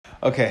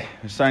Okay,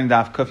 we're starting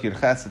Daf Kuf Yud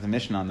Ches at the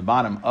Mishnah on the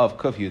bottom of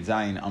Kuf Yud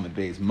Zayin Amud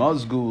Beis.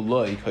 Mozgu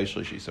loy kais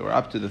shlishi. So we're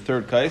up to the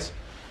third kais.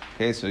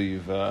 Okay, so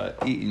you've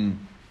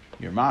eaten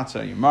your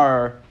matzah, your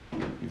maror,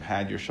 you've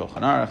had your shulchan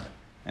aruch,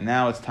 and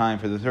now it's time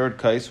for the third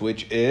kais,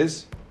 which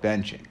is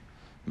benching.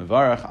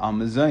 Mevarach al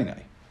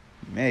mezaynai.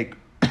 Make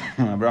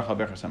bracha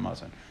berchas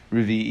hamazon.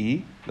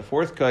 Revi'i, the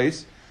fourth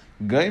kais.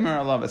 Gaimer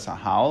alav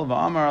esahal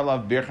va'amar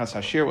alav birchas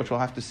hashir, which we'll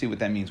have to see what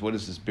that means. What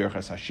is this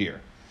birchas hashir?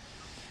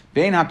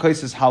 Bein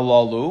hakaises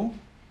halalu.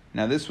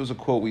 Now this was a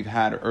quote we've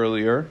had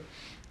earlier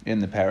in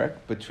the parak.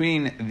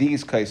 Between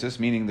these kaises,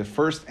 meaning the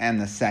first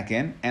and the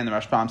second, and the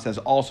Rashbam says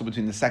also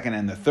between the second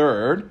and the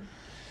third,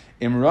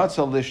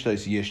 imratza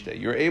lishtais yishte.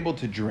 You're able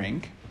to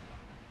drink,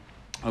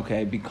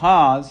 okay,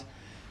 because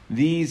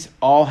these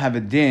all have a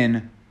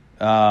din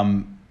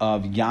of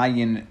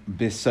yayin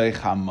b'seich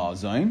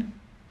hamazon.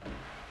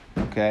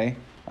 Okay.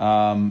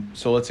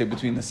 So let's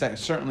say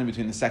certainly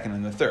between the second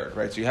and the third,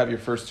 right? So you have your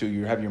first two,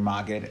 you have your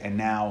magid, and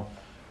now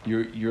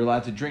you're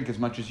allowed to drink as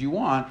much as you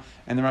want.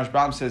 And the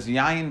Rashbam says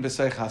yayin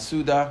b'seich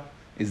hasuda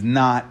is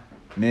not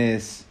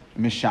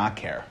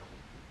mishaker.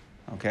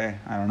 Okay,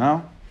 I don't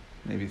know.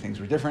 Maybe things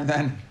were different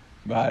then,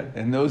 but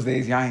in those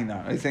days yayin,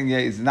 no, I think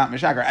is not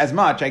mishaker as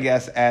much, I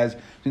guess, as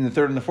between the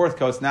third and the fourth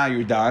coast. Now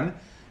you're done,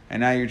 and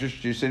now you're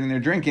sitting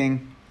there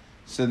drinking.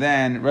 So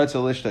then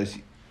retzel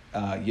lishtas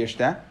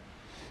yishta.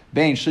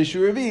 Bein shlishi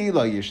revi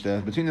lo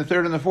yishta. Between the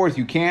third and the fourth,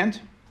 you can't.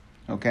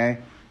 Okay,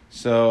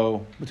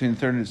 so between the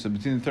third and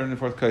the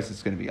fourth case,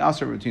 it's going to be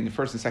aser. Between the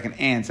first and second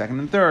and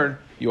third,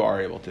 you are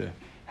able to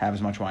have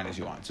as much wine as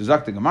you want. So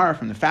Zakta Gemara,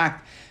 from the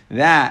fact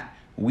that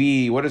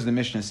what does the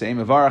Mishnah say?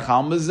 Mevarach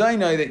al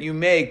mezaynai, that you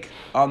make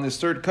on this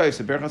third case.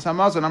 Berchas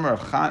hamazon amar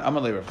Rav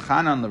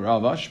Chanan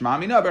l'Rava shma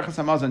mina berchas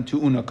hamazon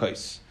tu'una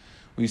kais.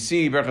 We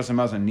see berchas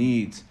hamazon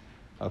needs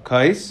a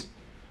kais.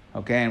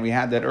 Okay, and we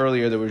had that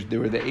earlier. There were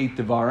the 8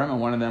 devarim, and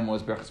one of them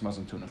was berchas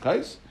hamazon tu'una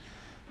kais.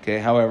 Okay,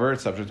 however,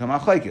 it's subject to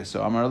machlekes.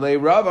 So Amar le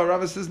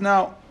Rava says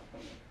no.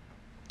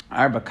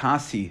 Arba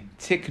kasi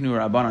tiknu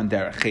rabbanon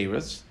derech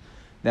cheres,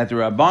 that the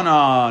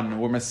rabbanon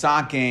were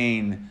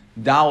masakein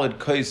daled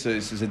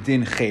kaisos is a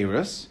din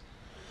cheres.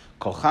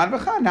 Kol chad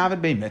v'chad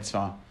navid bei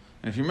mitzvah.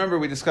 And if you remember,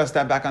 we discussed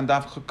that back on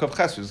Daf Kav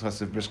Ches. We discussed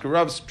the Brisker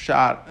Rav's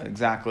pshat,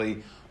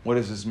 exactly what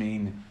does this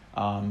mean?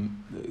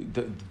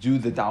 Do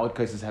the daled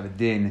kaisos have a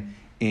din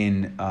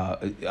in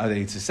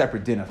it's a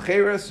separate din of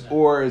cheres,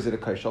 or is it a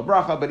kaishal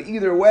bracha? But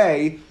either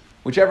way,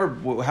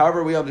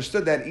 however we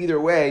understood that, either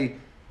way,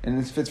 and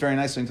this fits very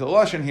nicely into the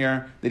lashon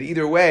here, that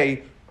either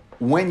way,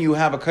 when you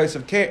have a kais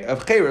of cheres,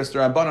 the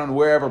rabbanon,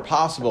 wherever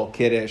possible,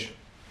 kiddush,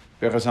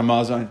 berchas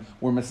hamazon,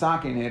 we're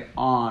masaking it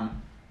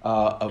on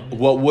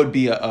what would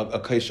be a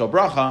kaishal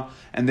bracha,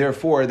 and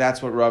therefore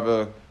that's what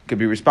Rava could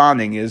be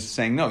responding, is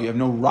saying, no, you have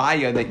no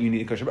raya that you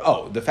need a kosher bracha.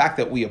 Oh, the fact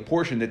that we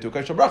apportioned it to a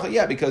kosher bracha,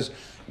 yeah, because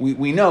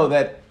we know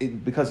that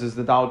because it's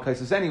the daled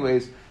kaisis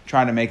anyways,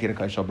 try to make it a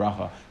kosher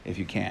bracha if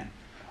you can.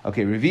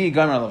 Okay, Revi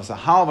Gamer loves a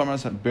halva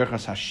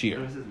berchas hashir.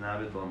 This is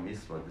navid one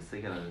mitzvah. The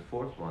second and the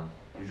fourth one,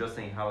 you're just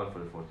saying halva for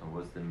the fourth one.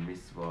 What's the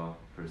mitzvah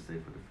per se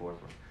for the fourth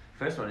one?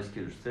 First one is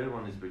kiddush. Third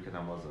one is birkat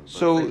hamazon.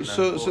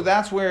 So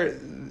that's where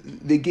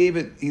they gave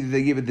it. Either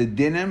they gave it the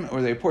dinim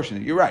or they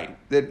apportioned it. You're right.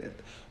 That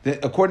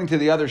according to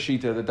the other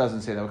shita, that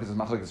doesn't say that because it's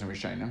machlekes and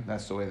rishonim.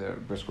 That's the way the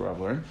Brisker Rav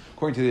learned.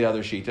 According to the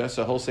other shita,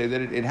 so he'll say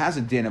that it has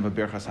a din of a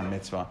birchas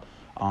mitzvah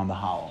on the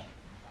halal.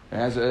 It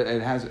has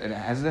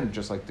a din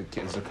just like the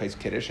kais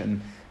kiddush,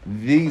 and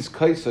these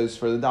kaisos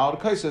for the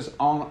daled kaisos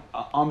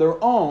on their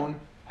own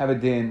have a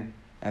din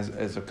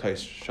as a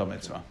kais shel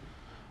mitzvah.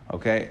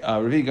 Okay,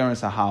 Ravi Gamer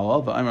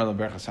Sahalal, but Amar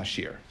Berchas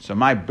Hashir. So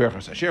my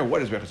Berchas Hashir,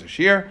 what is Berchas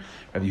Hashir?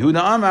 Rabbi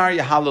Yehuda Amar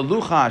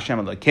Yahalalucha Hashem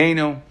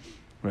Elokeinu.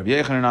 Rabbi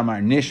Yechanan Amar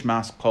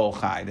Nishmas Kol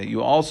Chai, that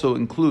you also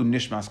include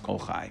Nishmas Kol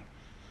Chai.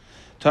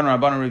 Tan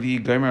Rabbanan Ravi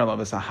Gamer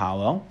Alavas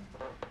Halal.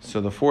 So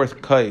the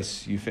fourth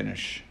kais you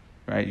finish,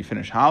 right? You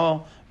finish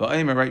halal. But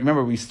right?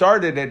 Remember we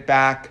started it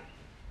back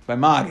by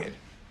Magid,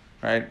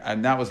 right?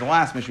 And that was the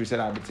last mission we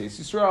said Abed Seis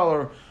Yisrael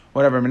or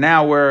whatever. But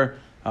now there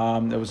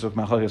was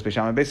Machlokes Beis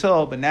Shammai and Beis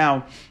Hillel, but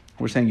now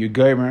we're saying you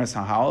Gamer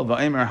Halal,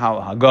 Va'emer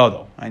Halal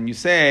Hagadol, and you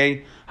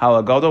say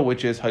Halal Hagadol,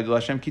 which is Haydul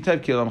Hashem Kitav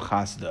Kilam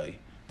Chasdai.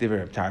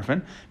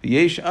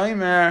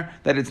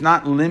 That it's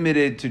not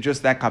limited to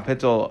just that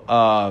capital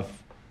of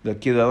the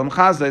Kilalam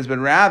Chazdas, but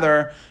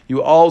rather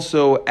you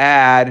also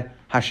add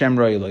Hashem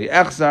Ro'iloi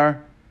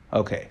Echzar.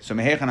 Okay, so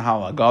Mehechan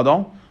Halal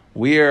Gadol,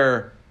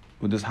 where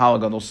would this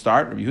Halal Gadol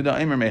start? Rabbi Yehuda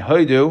Eimer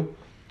Mehoidu.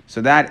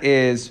 So that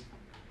is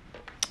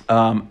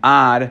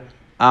ad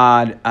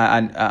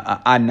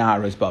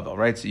Na'aros Bavel,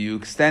 right? So you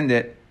extend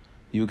it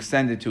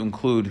to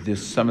include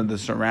some of the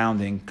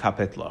surrounding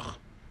kapitlach.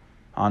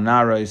 On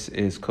Naros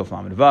is Kuf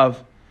Lamed Vav.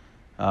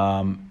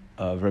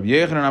 Rabbi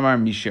Yechanan Amar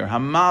Mishir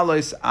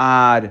Hamalos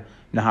Ad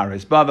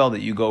Naharos Bavel,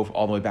 that you go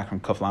all the way back from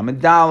Kuf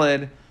Lamed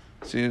Daled.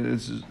 So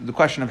this is the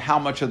question of how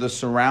much of the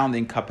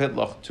surrounding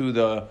kapitlach to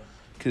the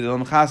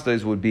Kiddushin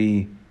Chasdais would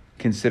be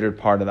considered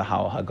part of the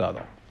Halal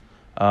Hagadol.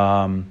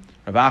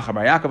 Rav Acha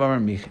Bar Yaakov Amar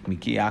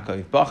Miki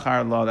Yaakov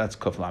Bachar Lo, that's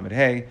Kuf Lamed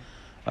Hey.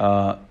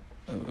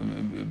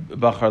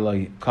 b'char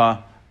lo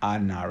ka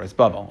ad naras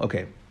bavel.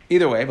 Okay.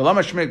 Either way, why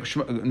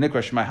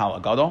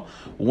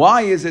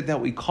is it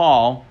that we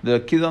call the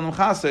Kilam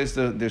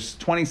Chasas, there's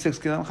 26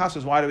 Kilam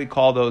Chasas, why do we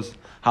call those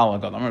Hala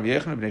Gadol? He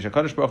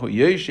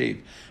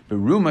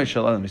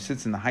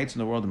sits in the heights of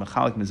the world,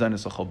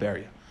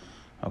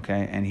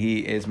 okay, and he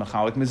is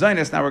Mechalik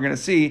Mezainis. Now we're going to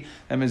see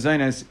that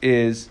Mezainis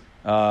is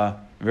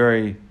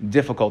very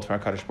difficult for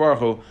HaKadosh Baruch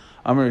Hu.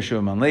 Amar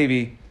Yeshua Man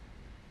Levi.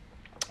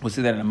 We'll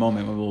see that in a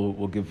moment.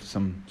 We'll give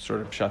some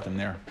sort of pshatim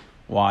there.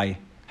 Why?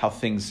 How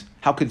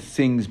could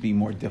things be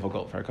more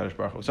difficult for HaKadosh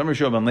Baruch Hu? Samar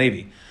Shua ben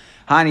Levi.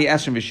 Hani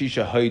Esrim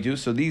V'Shisha Haidus.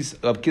 So these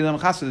of Kilam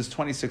Chassid, there's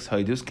 26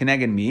 Haidus.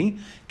 Keneged me.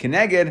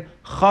 Keneged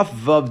Chaf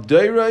Vav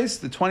Deiros,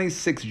 the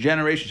 26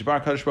 generations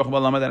Baruch HaKadosh Baruch Hu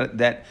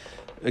that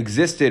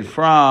existed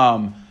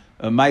from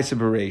Ma'aseh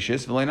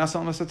Bereshis V'Lei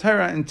Nasal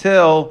Masatera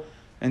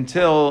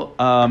until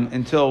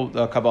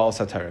Kabbalah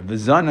Satara.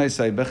 V'Zanai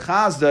say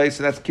Bechazdai.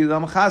 So that's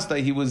Kilam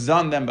Chazdai. He was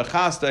Zan them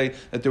Bechazdai,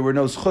 that there were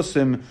no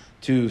Schusim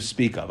to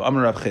speak of.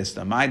 Amar Rav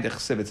Chisda, my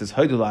dechsev, it says,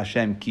 Hoidul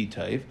Hashem ki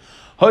tov,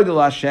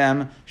 Hoidul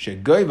Hashem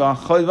shegoiva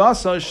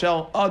choivasa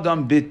shel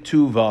adam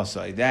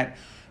bituvasai. That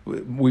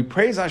we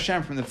praise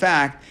Hashem from the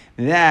fact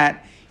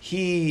that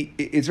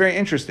it's very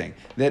interesting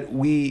that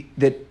when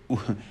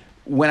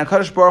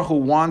HaKadosh Baruch Hu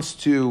wants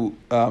to,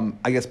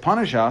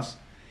 punish us,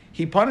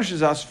 he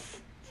punishes us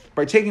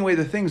by taking away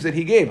the things that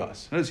he gave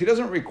us. Notice, he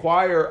doesn't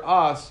require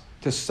us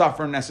to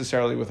suffer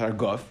necessarily with our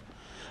guf.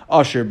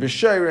 Asher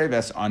b'sheirei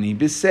ves ani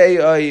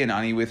b'sei'ai, and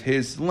ani with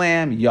his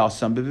lamb,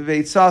 yasam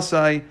b'veit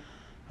sasai.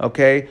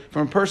 Okay,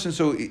 from a person.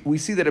 So we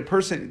see that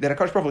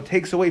HaKadosh Baruch Hu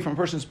takes away from a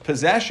person's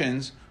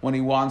possessions when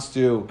he wants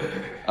to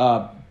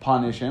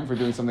punish him for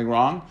doing something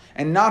wrong,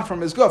 and not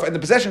from his guf. And the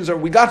possessions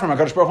we got from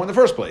HaKadosh Baruch Hu in the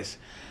first place.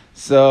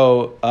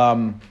 So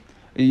yasam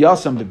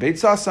b'veit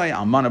sasai,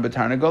 almana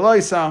b'tarna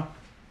galoisa.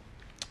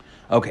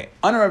 Okay,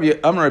 Amar Rabbi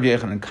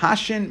Yochanan,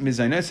 kashin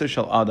mizaynesa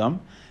shel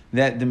adam.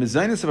 That the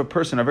mezainis of a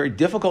person are very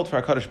difficult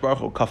for HaKadosh Baruch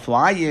Hu,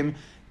 kaflayim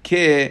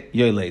ke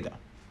yoyleda.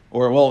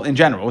 Or, well, in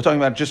general, we're talking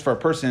about just for a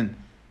person.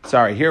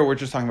 Sorry, here we're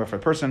just talking about for a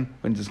person.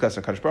 We didn't discuss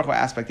the HaKadosh Baruch Hu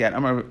aspect yet.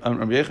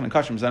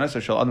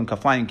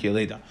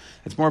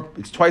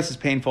 It's twice as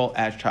painful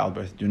as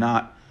childbirth. Do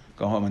not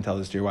go home and tell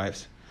this to your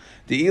wives.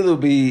 The ilu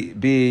be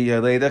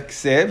yoyleda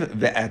ksev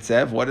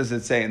ve'etzev. What does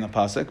it say in the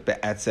pasuk?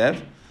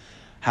 Be'etzev.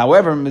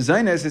 However,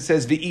 mezainis, it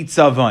says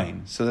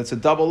ve'itzavain. So that's a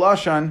double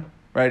lashon.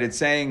 Right, it's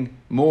saying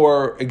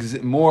more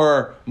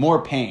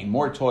pain,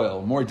 more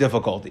toil, more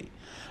difficulty.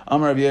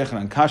 Amar Rabbi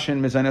Yochanan,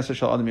 kashin mezainis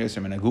shel adam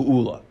yosem and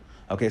geula.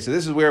 Okay, so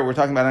this is where we're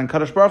talking about on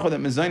Kadosh Baruch Hu that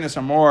mezainis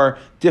are more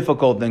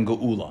difficult than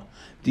geula.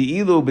 The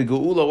ilu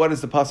begeula. What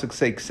does the pasuk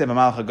say? Kseva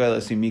malach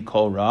hagayla mi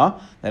kol ra.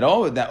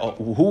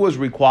 Who was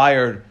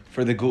required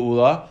for the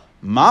geula?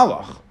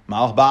 Malach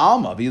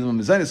ba'alma. V'ilu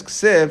mezainis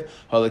ksev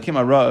halakim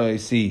ara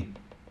si.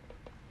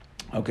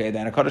 Okay,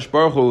 then HaKadosh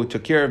Baruch Hu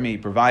took care of me,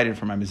 provided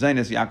for my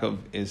mezainis. Yaakov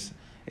is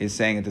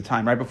saying at the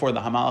time, right before the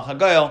Hamalach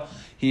HaGayel,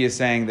 he is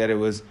saying that it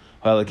was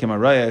Halakim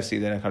Araya, see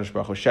that HaKadosh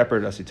Baruch Hu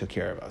shepherded us, he took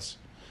care of us.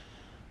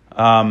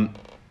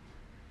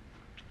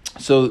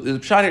 So the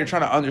pshat here,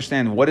 trying to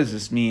understand what does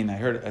this mean.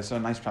 I saw a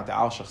nice pshat that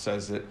Al-Shach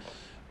says that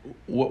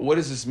what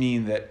does this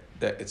mean that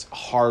it's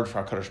hard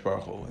for HaKadosh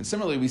Baruch Hu? And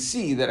similarly, we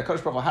see that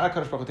HaKadosh Baruch Hu, how did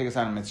HaKadosh Baruch Hu take us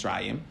out of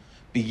Mitzrayim?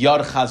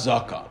 Biyad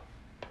Chazaka.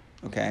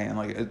 Okay, and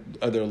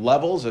are there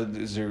levels?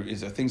 Is there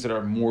things that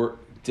are more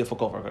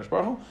difficult for HaKadosh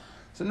Baruch Hu?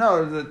 So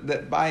no,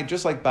 that by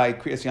just like by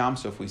Kriyas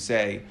Yamsuf, we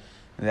say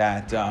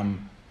that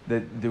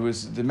there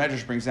was the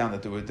Medrash brings down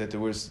that they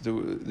were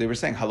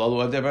saying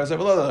halalu avdei.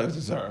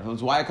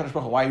 Why HaKadosh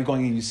Baruch Hu? Why are you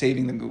going and you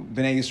saving the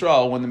Bnei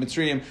Yisrael when the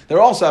Mitzrayim they're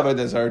also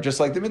avodah zarah, just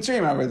like the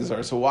Mitzrayim avodah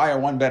zarah? So why are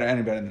one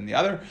any better than the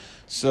other?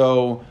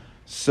 So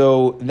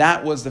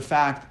that was the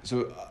fact.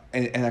 So.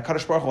 And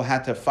HaKadosh Baruch Hu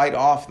had to fight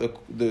off the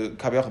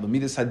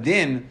Midas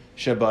Hadin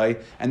Shabai,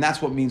 and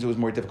that's what means it was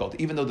more difficult,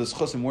 even though the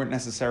Schusim weren't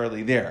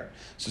necessarily there.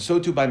 So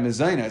too by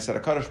Mezainis,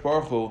 that HaKadosh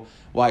Baruch Hu,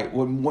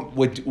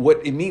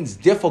 what it means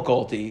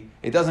difficulty,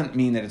 it doesn't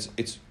mean that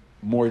it's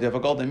more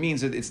difficult, it means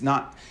that it's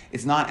not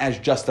as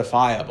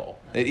justifiable.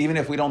 That even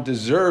if we don't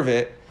deserve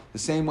it, the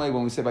same way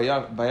when we say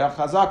Bayach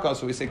Chazaka,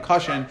 so we say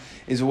Kashin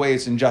is a way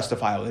it's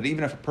unjustifiable. That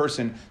even if a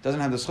person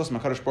doesn't have the Schusim,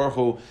 HaKadosh Baruch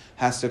Hu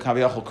has to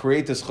Kaviyachol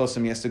create the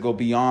Schusim, he has to go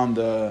beyond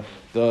the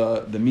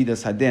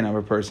Midas Hadin of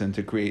a person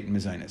to create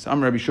Mezainis.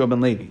 Amar Rabbi Shua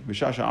ben Levi,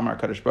 B'shasha Amar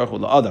HaKadosh Baruch Hu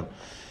la'Adam.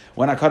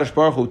 When HaKadosh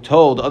Baruch Hu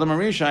told Adam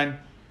Arishain,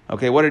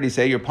 okay, what did he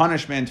say? Your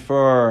punishment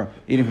for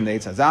eating from the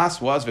Eitz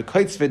Hazas was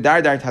V'koitz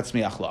v'dardar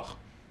tatzmiach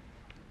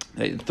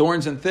lach.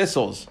 Thorns and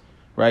thistles,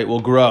 right, will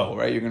grow,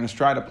 right? You're going to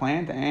try to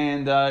plant,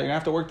 and you're going to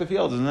have to work the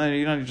fields. And then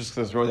you're just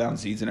going to throw down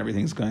seeds, and you're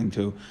going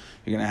to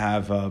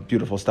have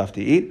beautiful stuff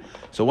to eat.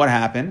 So what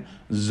happened?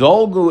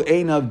 Zolgu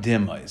einav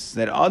dimais.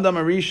 That Adam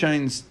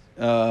Arishain's,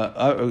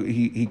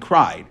 he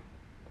cried.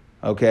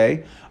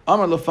 Okay?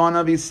 Amar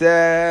Lefanav, he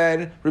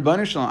said,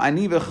 Ribbon Shalom,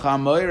 Ani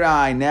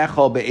v'chamoirai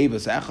nechol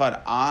be'evos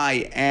echad,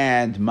 I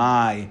and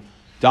my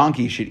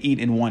donkey should eat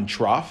in one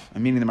trough.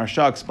 Meaning the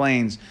Maharsha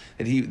explains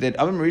that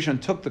Avram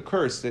Rishon took the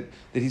curse that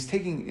he's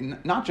taking,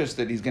 not just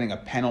that he's getting a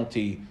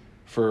penalty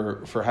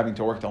for having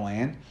to work the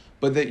land,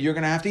 but that you're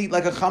going to have to eat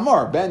like a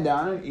chamor, bend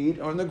down and eat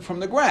from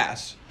the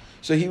grass.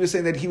 So he was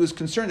saying that he was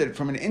concerned that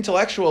from an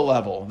intellectual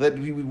level, that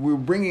we were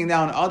bringing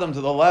down Adam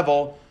to the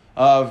level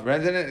of,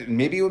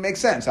 maybe it would make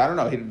sense. I don't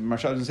know.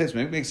 Maharsha doesn't say this,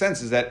 maybe it makes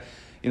sense. Is that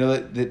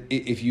that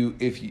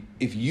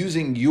if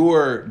using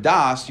your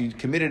das, you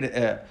committed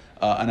an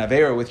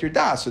avera with your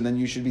das, and then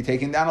you should be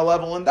taken down a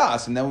level in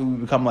das, and then we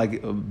would become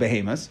like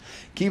behemoths.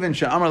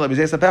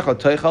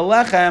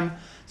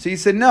 So he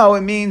said, no,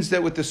 it means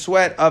that with the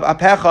sweat of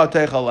apecha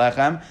teichel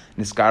lechem,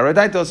 niskara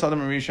daito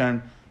sadam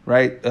rishon,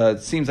 right?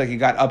 It seems like he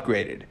got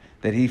upgraded,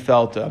 that he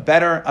felt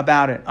better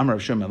about it. Amar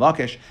Rav Shimon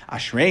Lakish,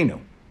 ashreinu.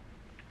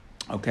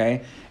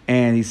 Okay,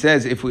 and he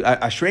says, if we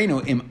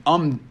ashreinu im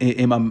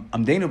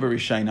amdenu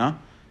b'rishayna.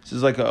 This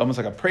is almost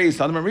like a praise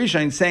to Adam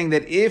Rishon, saying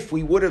that if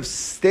we would have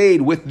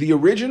stayed with the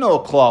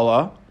original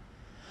klala,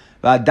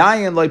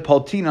 v'adayin loy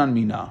paltinan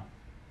mina.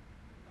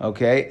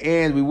 Okay,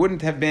 and we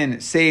wouldn't have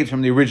been saved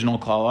from the original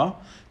klala.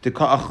 To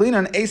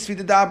achlinan esvi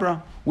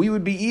dedabra, we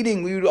would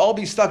all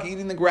be stuck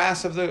eating the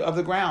grass of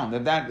the ground.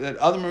 That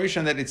Adam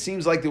Rishon, that it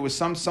seems like there was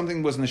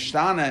something was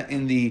nishtana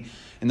in the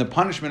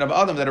punishment of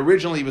Adam, that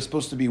originally was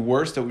supposed to be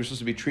worse, that we were supposed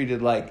to be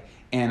treated like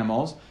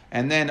animals,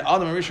 and then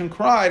Adam Rishon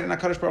cried, and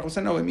HaKadosh Baruch Hu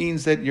said, no, it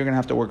means that you're going to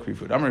have to work for your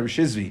food. Amar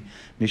Shizvi,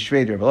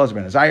 Mishvei Rav Elazar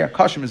ben Azariah,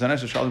 Kashim is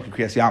anesu shalom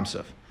kriyas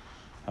yamsuf.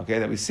 Okay,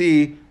 that we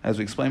see, as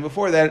we explained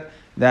before, that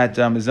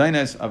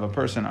mezainas of a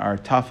person are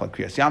tough, like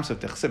kriyas yamsuf,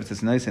 techsiv,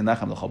 it's nice and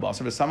lechem l'chol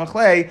basar,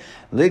 v'samachlei,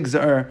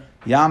 ligzar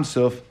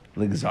yamsuf,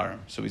 ligzarim.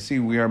 So we see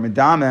we are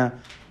medame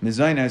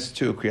mezainas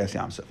to kriyas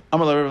yamsuf.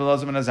 Amar Rav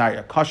Elazar ben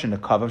Azariah, Kashim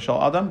nekavav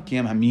shal Adam,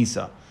 kiyam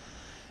hamisa.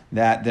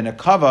 That the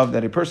nekavav,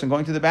 that a person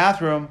going to the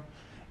bathroom,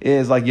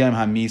 is like Yom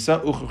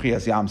HaMisa,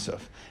 Uchuchias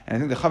Yamsuf. And I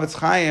think the Chavetz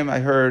Chaim, I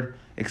heard,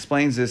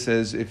 explains this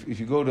as, if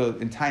you go to,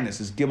 in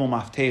Tainus, is Gimel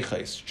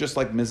Mafteches, just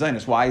like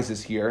Mezainis. Why is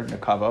this here,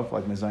 Nekavav,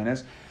 like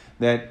Mezainis?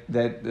 That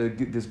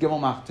this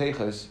Gimel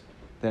Mafteches,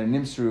 that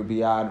Nimsru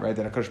Biyad, right,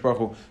 that HaKadosh Baruch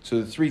Hu,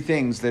 so the three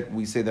things that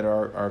we say that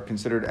are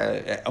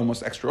considered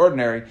almost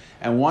extraordinary,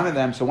 and one of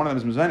them is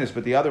Mezainis,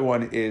 but the other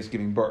one is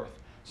giving birth.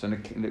 So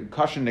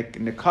Kashan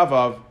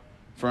Nekavav,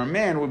 for a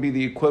man, would be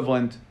the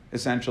equivalent,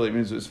 essentially,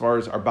 means as far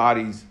as our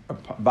bodies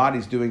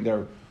doing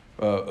their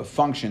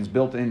functions,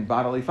 built-in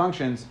bodily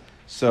functions.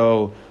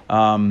 So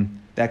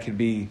that could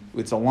be,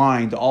 it's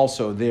aligned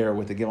also there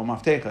with the Gimel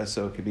Maftecha.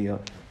 So it could be,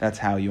 that's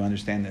how you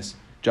understand this,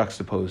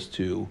 juxtaposed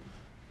to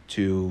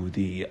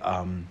the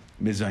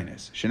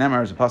Mizainis.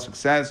 Shenemar, as the pasuk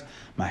says,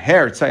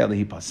 Maher tzayah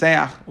lehi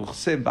paseach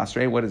uchsiv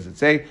basrei. What does it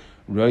say?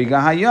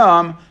 Roiga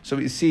hayam. So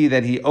we see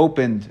that he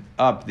opened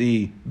up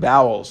the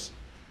bowels.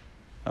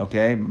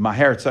 Okay,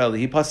 Maher tzayah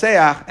lehi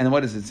paseach, and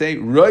what does it say?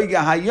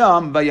 Roiga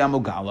hayam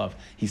vayamu galav.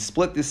 He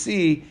split the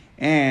sea,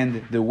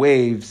 and the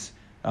waves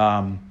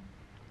were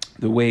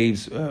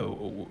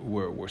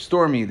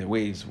stormy. The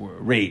waves were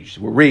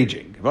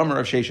raging.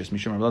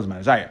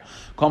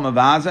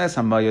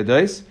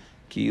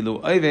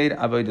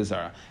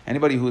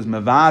 Anybody who is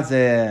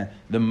mevazeh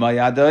the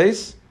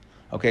mayadais.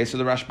 Okay, so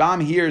the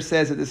Rashbam here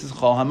says that this is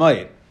chol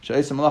hamayid.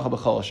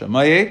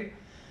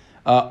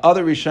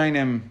 Other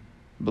Rishonim,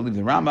 I believe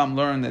the Rambam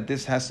learned that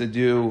this has to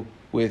do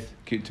with,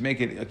 to make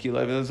it a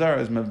Kilei V'Lazar,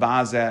 is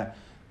mevazeh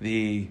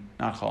the,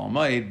 not chol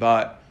hamayid,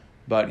 but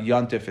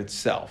Yontif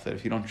itself, that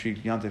if you don't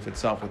treat Yontif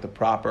itself with the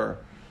proper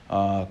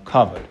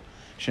covered.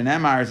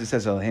 Shenemar, as it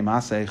says, what does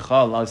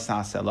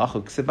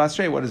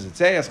it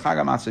say?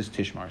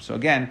 Tishmar. So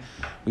again,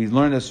 we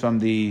learned this from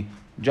the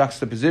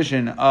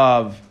juxtaposition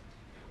of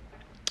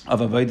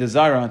Avodah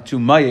Zarah to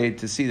Mayed,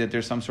 to see that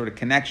there's some sort of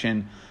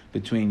connection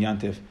between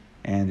Yontif,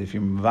 and if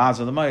you're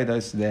Mavazah the Mayed,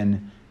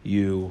 then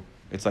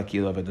it's like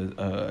you love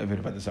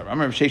Avodah Zarah.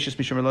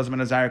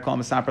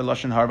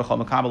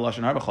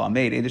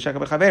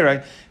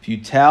 If you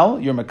tell,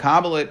 you're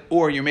makabel it,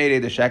 or you're made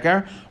Eid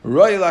Sheker,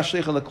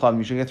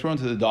 you should get thrown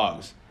to the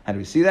dogs. How do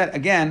we see that?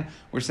 Again,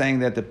 we're saying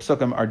that the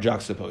psukim are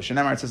juxtaposed.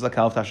 Shenemar, it says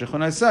lakalv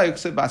tashechunasai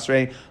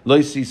basrei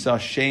loisisa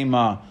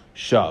shema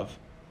shav.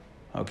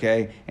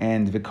 Okay,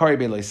 and vikari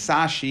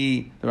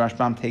beloisashi, the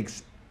Rashbam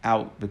takes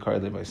out vikari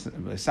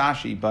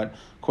beloisashi, but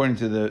according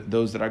to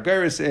those that are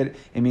geris, it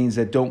means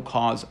that don't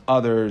cause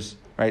others.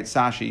 Right?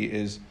 Sashi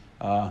is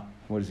what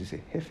does he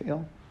say?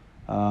 Hifil.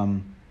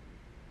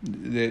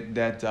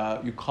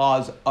 That you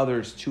cause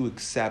others to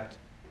accept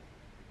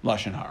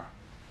lashon hara.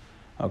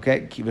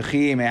 Okay.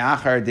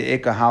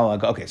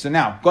 Okay. So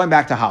now going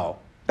back to halal.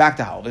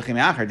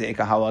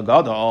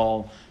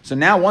 So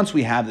now once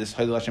we have this,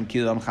 we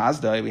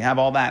have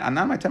all that. And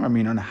now my time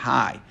on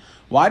high.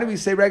 Why do we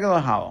say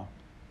regular halal?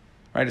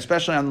 Right,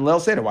 especially on the Leil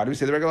Seder. Why do we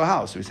say the regular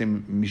halal? So we say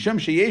mishum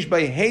sheyesh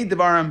by hey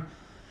devarim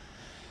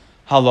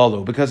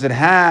halalu, because it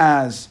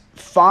has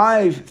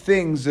 5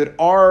 things that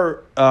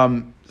are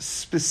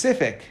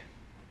specific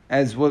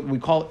as what we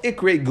call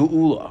ikrei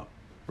geula,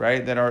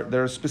 right? That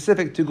are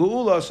specific to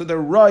geula, so they're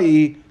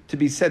rai to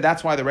be said.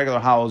 That's why the regular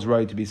halal is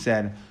rai to be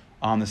said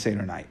on the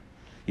Seder night.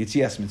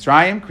 Yitzias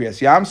Mitzrayim, Kriyas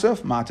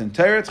Yamsuf, Matan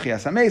Torah,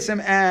 Tchias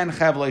HaMesim, and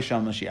Chavlei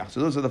Shel Mashiach. So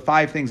those are the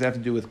 5 things that have to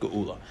do with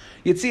Geula.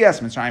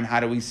 Yitzias Mitzrayim, how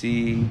do we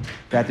see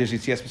that there's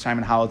Yitzias Mitzrayim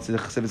and how it's the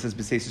Chesiv says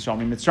B'seis Yisrael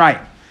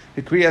Mitzrayim?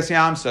 The Kriyas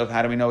Yamsuf,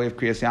 how do we know we have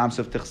Kriyas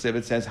Yamsuf? The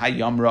Chesiv says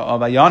Hayamra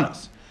of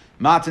Ayanos.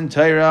 Matan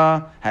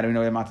Torah, how do we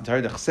know we have Matan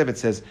Torah? The Chesiv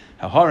says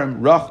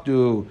Haharim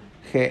Rachdu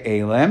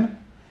Che'elem.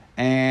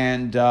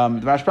 And the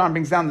Rashbam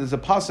brings down, there's a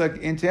pasuk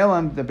in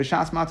Tehillim, the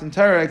B'shas Matan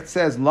Torah, it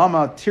says,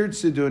 Lama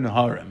Tirtzidun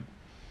Harim.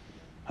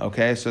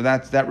 Okay, so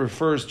that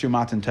refers to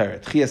Matan Torah.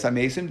 Tchias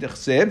HaMesim,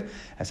 D'chsiv,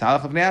 as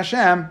Halach of Bnei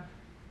Hashem.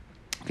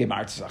 Okay,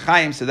 Ma'artz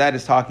HaChaim, so that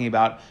is talking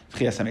about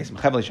Tchias HaMesim.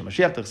 Chavlei Shel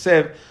Mashiach,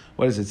 D'chsiv,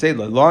 what does it say?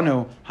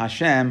 Lanu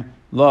Hashem,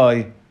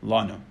 Loi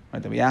Lanu.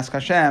 Right, that we ask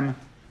Hashem,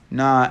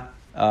 not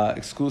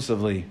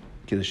exclusively,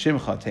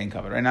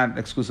 right? Not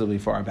exclusively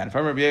for our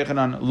benefit. Rabbi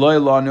Yechanan, Loi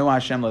Lanu,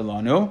 Hashem Loi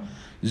Lanu.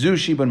 Zu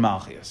Shibun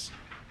Malchias.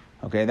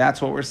 Okay,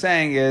 that's what we're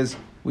saying is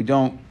we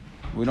don't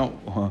want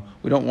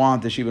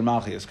the Shibun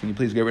Malchias. Can you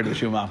please get rid of the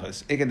Shibun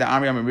Malchias?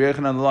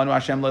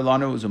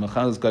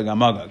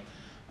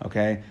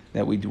 Okay,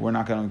 that we're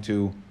not going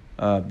to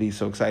be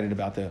so excited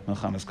about the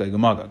Melchamas Gog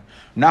Magog.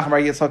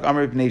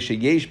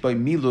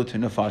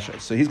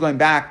 So he's going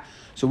back.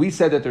 So we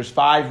said that there's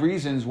 5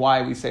 reasons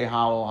why we say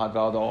Halal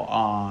Hagadol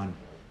on.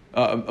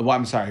 Why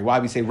we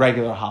say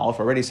regular halal.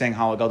 We're already saying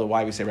halal gadol.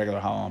 Why we say regular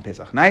halal on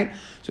Pesach night?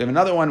 So we have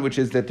another one, which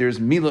is that there's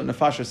milut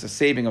nefashos, the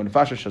saving of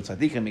nefashos shel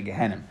tzadikim in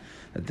Gehenim.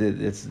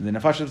 It's the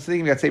nefashos of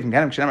tzadikim got saved from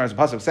Gehenim. Kshenemar, as the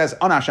pasuk says,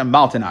 on Hashem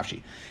malta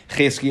nafshi.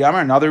 Chesky Amar,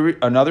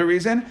 another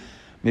reason,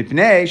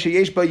 mipnei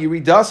sheyesh ba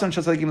yiridason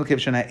shel tzadikim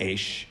l'kivshan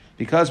ha'esh.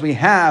 Because we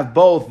have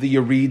both the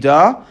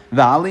Yerida,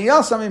 the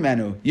Aliyah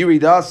Samimenu,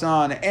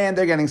 Yeridason, and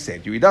they're getting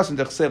saved. Yeridason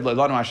dechsev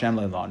le'lanu Hashem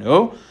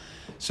le'lanu.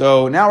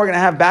 So now we're going to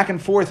have back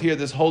and forth here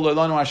this whole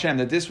Leilanu Hashem,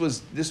 that this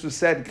was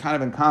said kind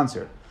of in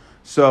concert.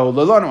 So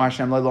Leilanu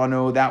Hashem,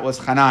 Leilanu, that was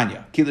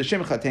Chananya. Ki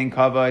l'shem chatein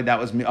kavod, that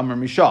was Amar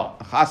Mishal.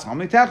 Achas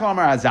Hamitecha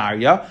Amar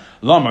Azariah,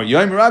 Lamar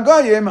Yomer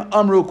Agayim,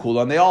 Amru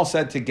Kula. And they all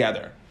said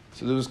together.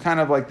 So there was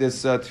kind of like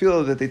this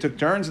tefillah that they took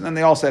turns, and then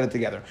they all said it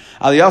together.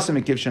 Aliyasam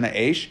Mikiv Shana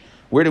Eish.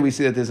 Where do we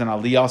see that there's an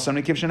Aliyasam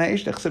Mikiv Shana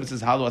Eish? The Chesiv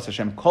says Halu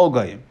Hashem Kol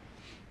Gayim.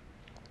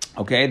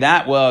 Okay,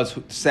 that was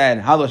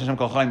said. Halu Hashem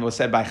Kol Chaim was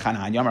said by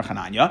Chananya, Amar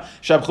Chananya.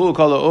 Shabchu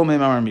Kol Umim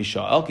Amar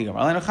Mishael. Ki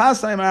Gamar Leinu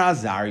Chasam Amar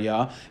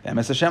Azariah.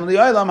 Emes Hashem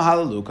Li'olam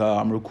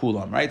Halaluka Amru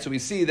Kulam. Right. So we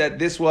see that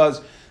this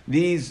was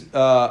these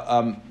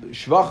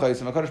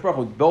shvachos of Hakadosh Baruch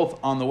Hu both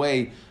on the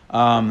way,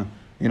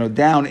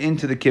 down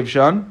into the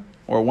Kivshan,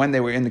 or when they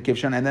were in the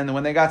Kivshan, and then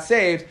when they got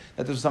saved,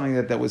 that this was something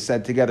that was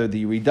said together,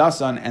 the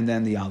Ridasan and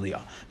then the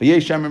Aliyah. But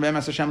Yeshem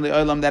Emes Hashem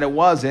Li'olam, that it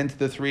wasn't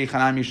the 3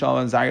 Chananya, Mishael,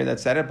 and Azariah that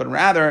said it, but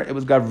rather it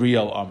was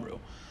Gavriel Amru.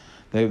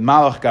 The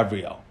Malach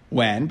Gavriel.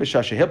 When?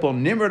 B'shasha Hippel,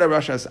 Nimrod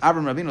Arashas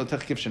Avram Ravinu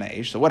Tech Kivshan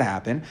Eish. So what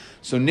happened?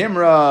 So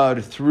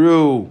Nimrod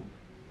threw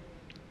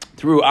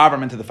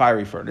Avram into the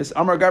fiery furnace.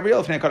 Amar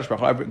Gavriel,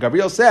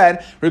 Gavriel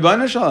said,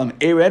 Rebbeinu Shalom,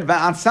 Ered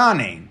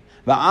va'atzanein,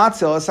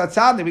 va'atzel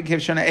asatzadni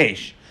b'kivshan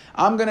Eish.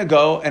 I'm going to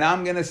go and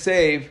I'm going to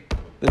save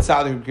the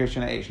Tzadik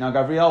b'kivshan Eish. Now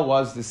Gavriel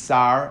was the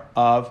Sar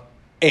of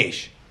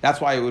Eish. That's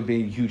why it would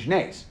be a huge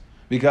nace.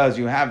 Because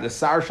you have the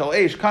Sar Shal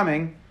Eish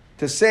coming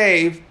to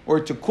save or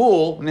to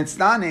cool.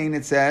 Nitznanin,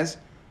 it says,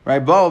 right?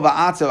 Bo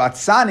va'atzel,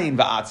 atzanin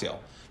va'atzel.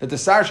 That the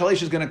Sar Shal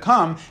Eish is going to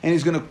come and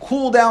he's going to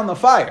cool down the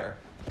fire.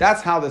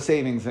 That's how the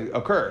savings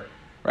occur,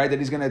 right? That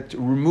he's going to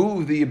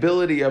remove the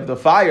ability of the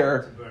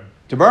fire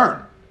to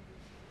burn.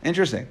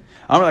 Interesting.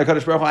 Okay,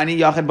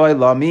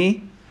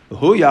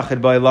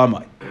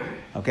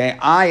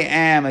 I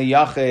am a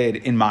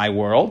yachid in my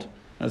world.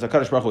 As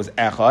HaKadosh Baruch Hu was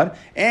echad,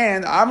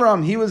 and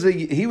Avram he was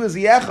the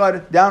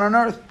echad down on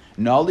earth.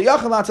 No, the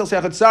yachid not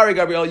echad. Sorry,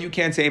 Gabriel, you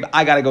can't save.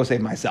 I got to go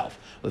save myself.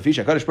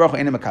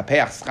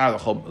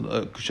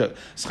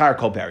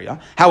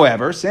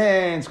 However,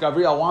 since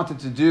Gabriel wanted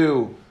to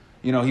do,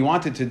 he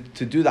wanted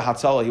to do the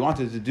Hatzalah, he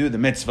wanted to do the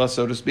mitzvah,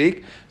 so to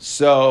speak.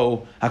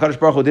 So HaKadosh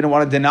Baruch Hu didn't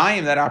want to deny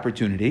him that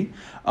opportunity.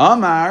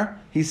 Amar,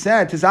 he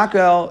said,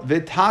 Tizakel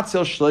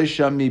v'tatzel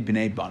shleisha mi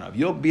b'nei banav.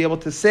 You'll be able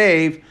to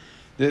save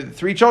the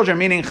 3 children,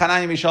 meaning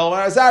Chananya, Mishael,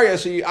 and Azariah.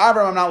 So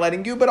Avram, I'm not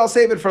letting you, but I'll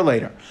save it for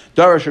later.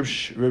 Darash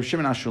Rav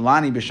Shimon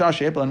HaShulani b'shah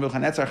she'epel and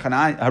v'chanetzar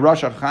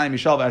Harasha Chananya,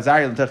 Mishael,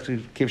 Azariah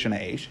l'tech kivshan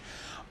ha'esh.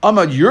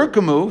 Amad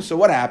Yurkamu. So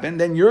what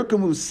happened? Then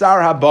Yurkamu Sar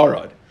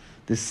HaBarad.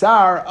 The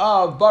Sar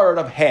of Barad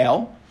of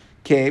hail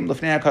came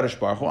l'fnei HaKadosh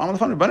Baruch Hu. I'm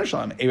l'fnei Rebbeinu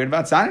Shalom. Ered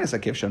v'atzanin es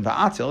ha'kivshan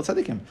v'atzil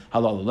tzadikim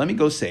halalu. Let me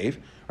go save.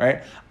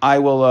 Right? I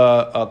will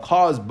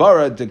cause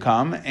Barad to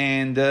come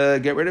and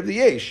get rid of the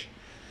yesh.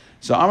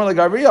 So Amar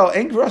LeGavriel,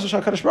 Ein Gvurasa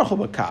Shel HaKadosh Baruch Hu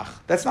b'kach.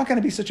 That's not going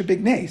to be such a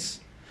big nace.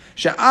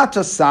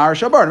 She'ata Sar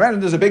Shabar. Imagine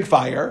there's a big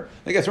fire.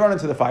 They get thrown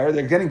into the fire.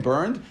 They're getting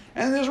burned,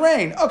 and there's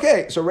rain.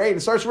 Okay, so it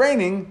starts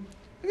raining.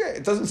 Okay,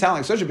 it doesn't sound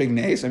like such a big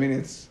nace. I mean,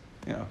 it's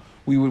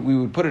we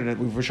would put it.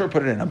 We for sure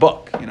put it in a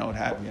book. It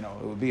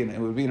would be in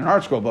an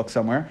art scroll book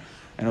somewhere.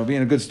 and it'll be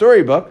in a good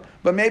storybook.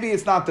 But maybe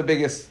it's not the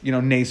biggest,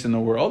 nace in the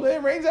world.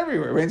 It rains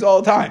everywhere. It rains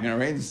all the time. It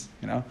rains,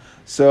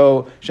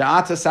 So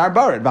sha'ata sar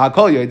bared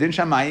v'hakol yoidin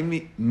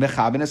shamayim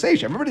mechabin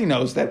aseish. Everybody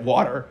knows that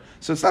water.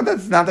 So it's not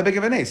that big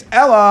of a nace.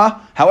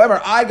 Ella,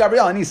 however, I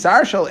Gabriel ani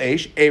sar shel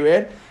eish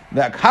ered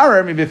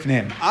v'akarer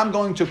mibifnim. I'm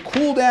going to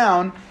cool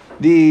down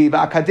the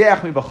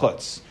v'akadeach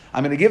mibachutz.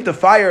 I'm going to give the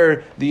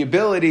fire the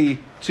ability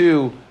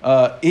to,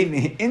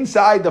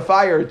 inside the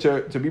fire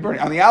to be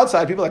burning. On the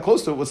outside, people that are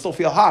close to it will still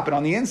feel hot, but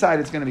on the inside,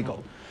 it's going to be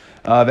cold.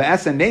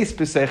 V'asa nes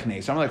pesech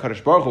nes. I'm like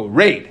Kadosh Baruch Hu,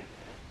 raid.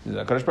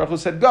 Kadosh Baruch Hu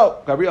said,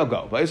 go, Gabriel,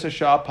 go. V'isa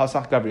shah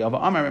pasach Gabriel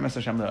v'amar v'emes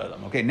Hashem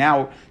le'olam. Okay,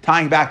 now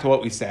tying back to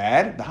what we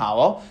said, the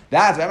halal,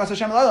 that's v'emes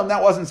Hashem le'olam.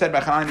 That wasn't said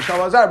by Hanan Mishal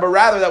Azar, but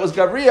rather that was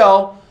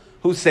Gabriel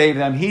who saved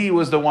them. He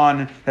was the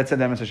one that said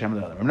v'emes Hashem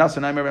le'olam.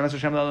 V'emes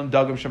Hashem le'olam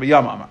dagam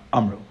shabayam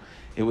amru.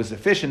 It was the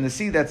fish in the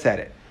sea that said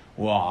it.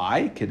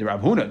 Why? Kid Rav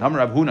Huna,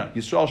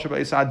 Yisrael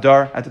Shabbat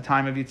Adar at the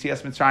time of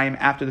Yitzias Mitzrayim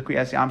after the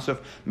Kriyas Yamsuf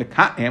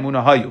Mekat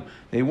Emunah Hayu.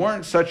 They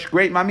weren't such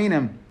great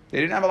maminim. They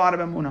didn't have a lot of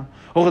emunah.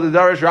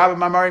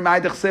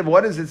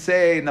 What does it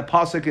say in the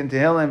pasuk in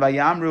Tehillim?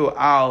 Vayamru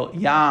al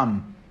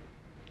yam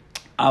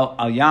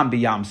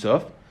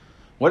b'yamsuf.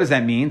 What does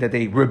that mean? That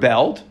they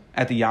rebelled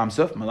at the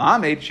Yamsuf.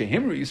 Malamed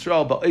shehimru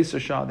Yisrael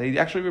ba'isashah. They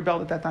actually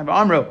rebelled at that time.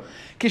 Amru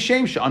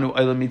kishem she'anu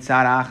olam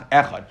mitzarach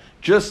echad.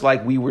 Just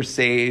like we were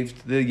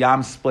saved, the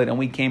Yam split and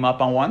we came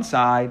up on one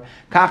side.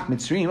 Kach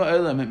Mitzrayim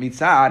olam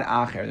mitzad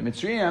acher. The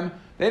Mitzrayim,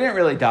 they didn't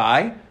really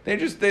die. They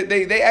exited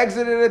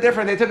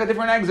they took a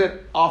different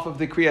exit off of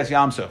the Kriyas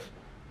Yamsuf.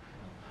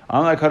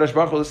 Unlike Kadosh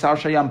Baruch Hu, the Sar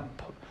Shayam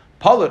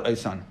Palut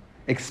Oisan.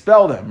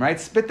 Expel them, right?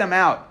 Spit them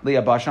out,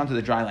 Liyabasham, to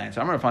the dry land.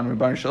 So I'm going to find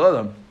Rebbeinu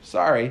Shalom.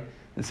 Sorry,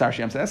 the Sar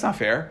Shayam said, that's not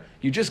fair.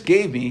 You just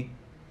gave me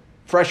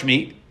fresh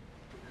meat,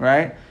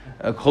 right?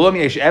 You gave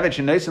me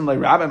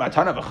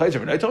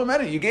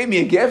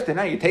a gift and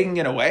now you're taking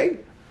it away?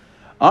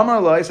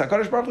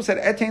 HaKadosh Baruch Hu said,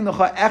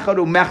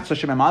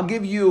 I'll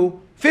give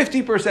you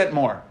 50%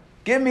 more.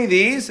 Give me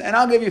these and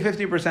I'll give you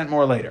 50%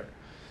 more later.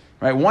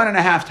 Right?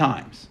 1.5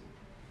 times.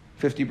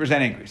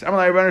 50% increase.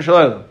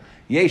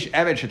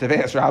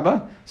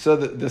 So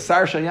the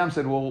Sar Shayam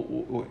said,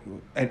 well,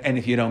 and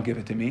if you don't give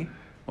it to me,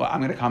 well, I'm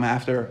going to come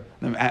after,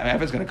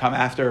 Evet's going to come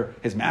after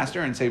his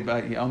master and say,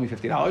 you owe me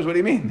 $50. What do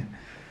you mean?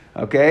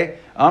 Okay?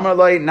 Amar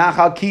loy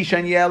Nachal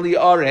Kishan Yeli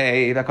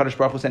Arei. HaKadosh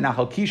Baruch Hu said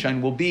Nachal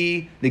Kishan will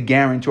be the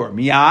guarantor.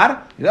 Miyad?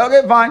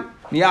 Okay, fine.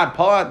 Miyad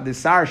Palat, the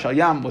Sar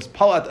Shalyam was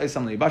Palat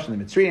Isam Leibash in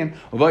the Mitzrayim.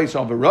 Uvo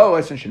Yisrael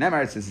V'Roas and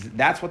Shenemar. It says,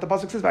 that's what the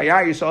pasuk says.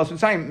 Vayar Yisrael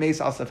Sutzayim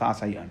Meis Al Sefas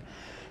Hayan.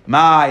 So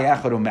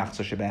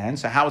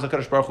how is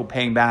HaKadosh Baruch Hu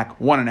paying back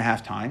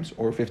 1.5 times,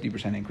 or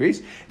 50%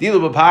 increase? Dilu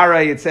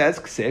b'paray, it says,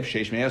 Ksiv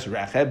sheish me'os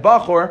recheb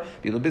bachor,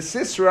 dilu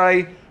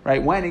b'sisray,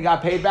 right? When he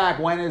got paid back,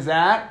 when is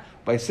that?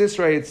 By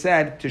Sisra, it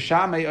said,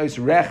 Tisha me'os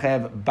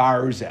rechev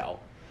barzel.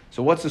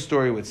 So what's the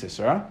story with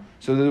Sisra?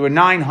 So there were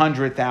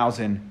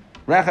 900,000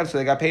 rechev, so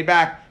they got paid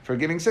back for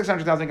giving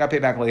 600,000, they got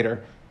paid back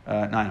later,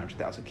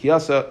 900,000.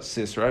 Kiyasa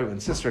Sisra, when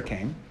Sisra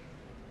came,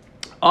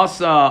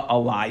 Asa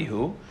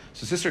Alayhu,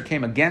 so Sisra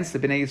came against the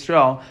Bnei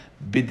Yisrael,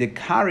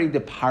 bidekari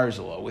de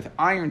parzelo, with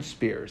iron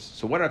spears.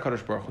 So what did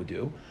HaKadosh Baruch Hu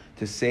do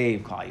to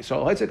save Klal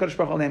Yisrael? HaKadosh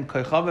Baruch Hu named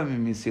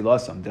Koichavim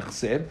Misilasam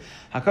Dechsiv.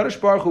 HaKadosh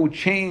Baruch Hu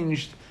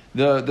changed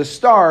the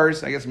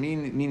stars, I guess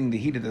meaning the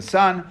heat of the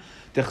sun.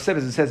 Dechsiv,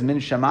 as it says, Min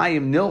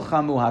Shamayim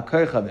Nilchamu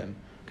HaKoichavim.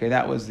 Okay,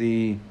 that was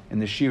in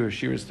the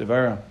Shiras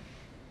Devara.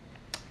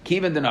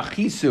 Kivan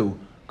Denachisu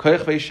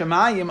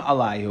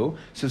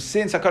So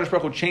since HaKadosh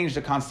Baruch Hu changed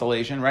the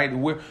constellation, right,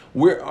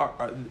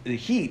 the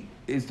heat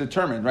is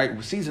determined,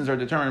 right? Seasons are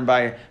determined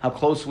by how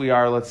close we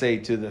are, let's say,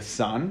 to the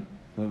sun,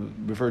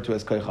 referred to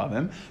as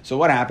Koichavim. So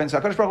what happens?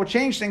 HaKadosh Baruch Hu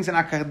changed things in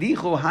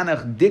Akadichu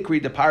Hanach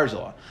Dikri de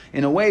Parzala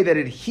in a way that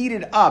it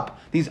heated up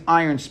these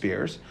iron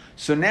spears.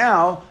 So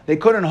now they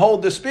couldn't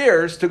hold the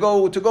spears to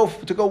go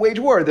wage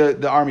war,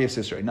 the army of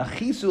Sisera.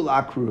 Nachisul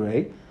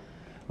Akrure.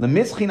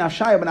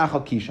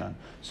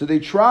 So they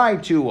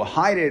tried to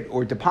hide it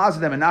or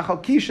deposit them in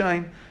Nachal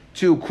Kishain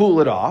to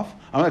cool it off.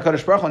 So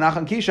Nachal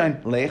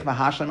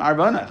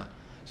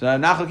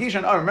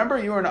Kishain, remember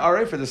you were in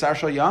Arei for the Sar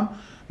Shal Yam?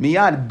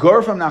 Miyad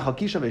gur from Nachal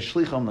Kishain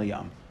v'shlicham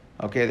layam.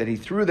 Okay, that he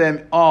threw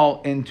them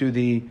all into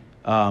the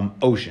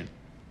ocean.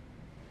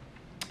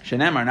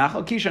 Shenemar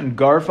Nachal Kishain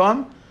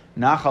garfam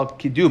Nachal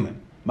Kidumim.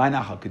 By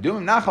Nachal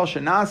Kedumim, Nachal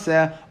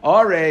Shanaseh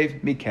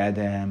Arev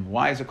Mikedem.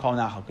 Why is it called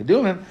Nachal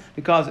Kedumim?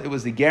 Because it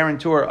was the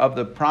guarantor of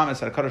the promise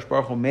that HaKadosh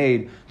Baruch Hu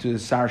made to the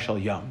Sar Shal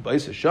Yam.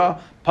 Ba'isa Shah,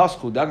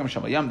 Paschu Dagam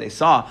Shal Yam. They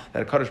saw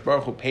that HaKadosh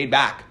Baruch Hu paid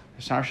back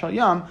the Sar Shal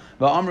Yam.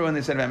 Va'amru, when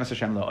they said V'emes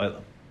Hashem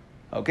Lo'olam.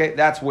 Okay,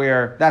 that's who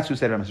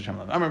said V'emes Hashem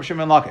Lo'olam. Amr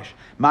Shimon Lakish.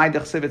 My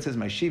Dechsiv, it says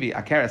my Shivi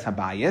Akeres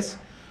Habayis.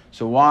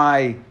 So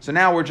why? So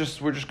now we're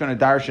just going to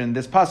darshan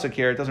this pasuk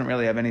here. It doesn't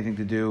really have anything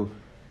to do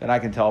that I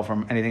can tell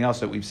from anything else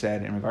that we've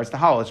said in regards to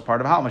Halal. It's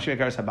part of Halal. Mashiach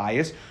Garis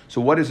Habayis. So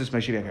what is this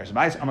Mashiach Garis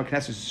Habayis? Amar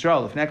Knesset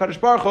Yisrael. If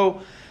HaKadosh Baruch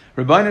Hu,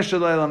 Rebbeinu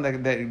Shalom, that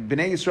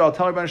Bnei Yisrael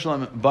tell Rebbeinu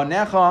Shalom,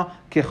 Banecha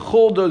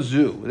kechulda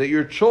zu, that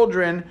your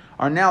children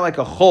are now like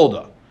a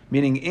chulda.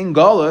 meaning in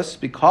Golus,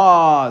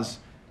 because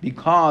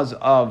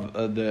of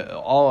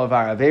all of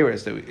our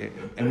Averis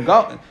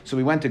so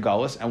we went to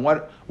Golus, and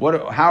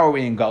how are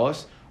we in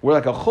Golus? We're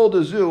like a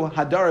Chuldazu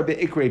Hadara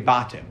Be'ikre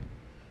Batim,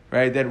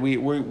 right? That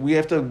we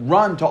have to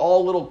run to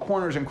all little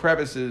corners and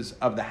crevices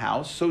of the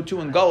house. So too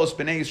in Golus,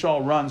 Bnei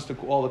Yisrael runs to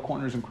all the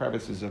corners and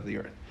crevices of the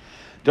earth.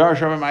 Dar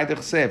Shavim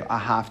Ma'idich Sev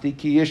Ahafti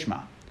Ki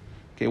Yishma.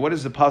 Okay, what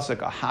is the pasuk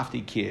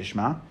Ahafti Ki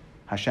Yishma?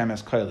 Hashem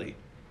es Kaili.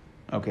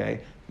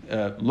 Okay,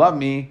 love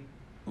me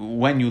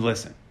when you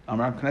listen.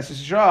 Amar Knesset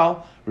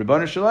Yisrael,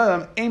 Ribbon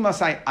Shalom,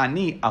 Emasai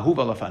Ani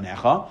Ahuva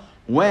Lafanecha.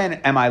 When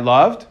am I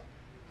loved?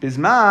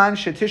 Bizman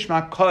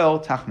Shetishma Koil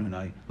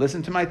Tachnunai.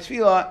 Listen to my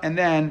tefillah, and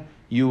then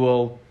we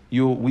will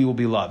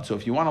be loved. So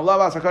if you want to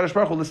love us, HaKadosh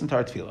Baruch Hu, listen to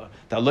our tefillah.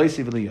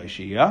 Da'loisi v'li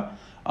Yoshia.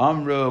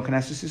 Amru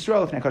Knesset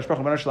Yisrael, Ifnei HaKadosh Baruch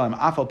Hu, Ribbon Shalom,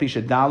 Afal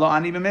Pisha Dalo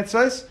Ani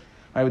b'mitzvahs.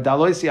 Right, with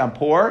Da'loisi, I'm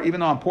poor, even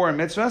though I'm poor in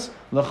mitzvahs.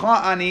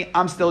 L'cha Ani,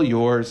 I'm still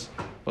yours.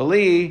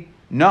 V'li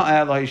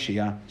Na'el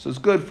Yoshia. So it's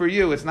good for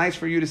you. It's nice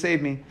for you to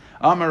save me.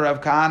 Amar Rav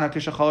Kahana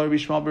Kishachal Rabbi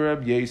Shmuel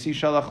B'Rab Yesi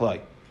Shalach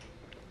Lai.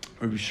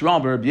 Rabbi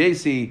Shmuel B'Rab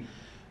Yesi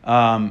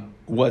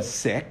was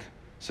sick,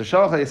 so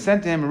Shalach Lai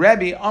sent to him,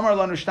 Rabbi Amar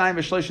Lanu Shtayim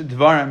V'Shloisha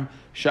Dvarim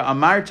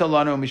Sha'amarta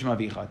Lanu Mishma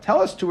Avicha. Tell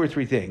us 2 or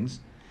 3 things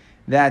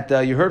that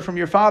you heard from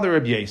your father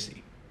Rabbi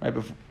Yesi. Right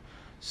before.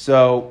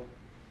 So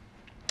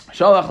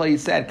Shalach Lai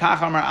said,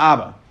 Kach Amar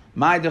Abba,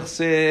 My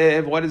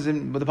Dechsiv. What does the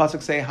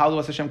pasuk say? Halu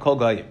as Hashem Kol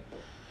Gayim.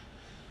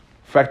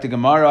 Frak the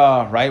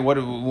Gemara, right?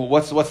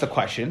 What's the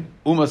question?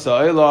 Uma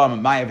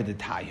sa'elam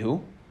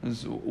ma'avidetayu.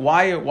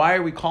 Why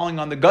are we calling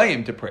on the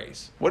Goyim to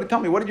praise? Tell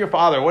me, what did your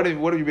father, what did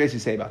you basically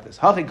say about this?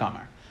 Hachi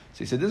Kamar. So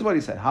he said, this is what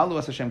he said. Halu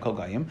as Hashem kol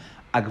Goyim.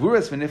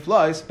 Agvuras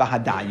v'niflois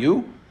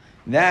bahadayu.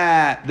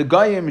 That the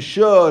Goyim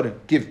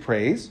should give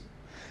praise.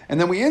 And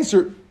then we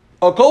insert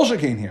a kol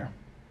shekain here.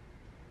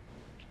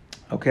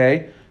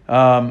 Okay?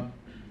 Kol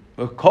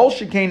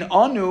shekain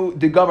anu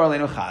degavar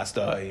leinu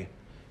chastai.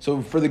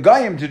 So for the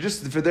Goyim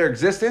for their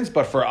existence,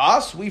 but for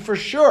us, we for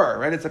sure,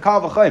 right? It's a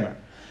kal v'chaymer.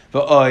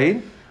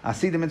 V'oid,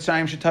 asi the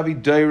mitzrayim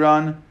shetavi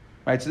deiran.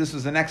 Right, so this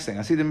was the next thing.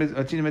 Asi the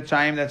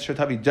mitzrayim that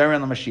shetavi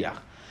deiran l'mashiach.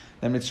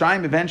 The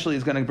mitzrayim eventually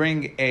is going to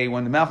bring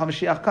when the Melech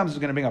HaMashiach comes, is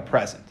going to bring a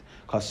present.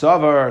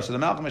 Kasavar, so the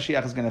Melech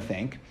HaMashiach is going to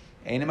think,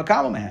 Ein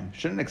makabel mehem,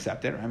 shouldn't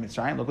accept it. Right,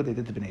 Mitzrayim, look what they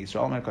did to Bnei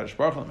Yisrael. HaKadosh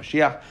Baruch Hu, the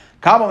Mashiach,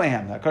 kabel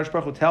mehem. The HaKadosh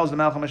Baruch Hu tells the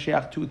Melech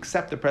HaMashiach to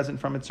accept the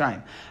present from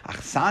Mitzrayim.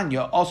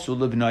 Achsanya also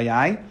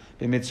livnoyai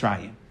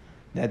b'Mitzrayim.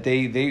 That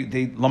they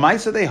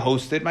Lamaisa, they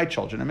hosted my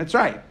children in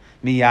Mitzrayim.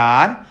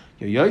 Miyad,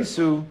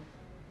 Yoyosav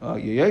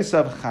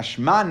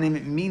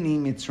Chashmanim Mini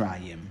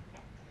Mitzrayim.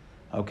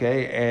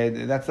 Okay,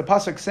 and that's the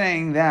pasuk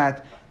saying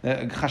that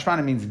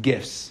Chashmanim means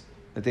gifts.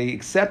 That they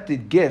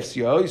accepted gifts,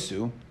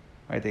 Yoyosu,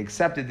 right? They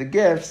accepted the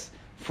gifts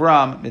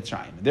from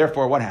Mitzrayim.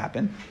 Therefore, what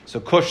happened? So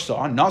Cush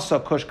saw,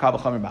 Nasa Cush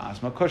Kabbachamer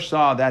Ba'asma. Cush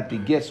saw that the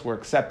gifts were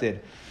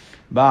accepted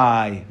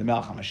by the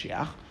Melech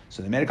HaMashiach.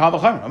 So they made a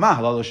Kabbachamer.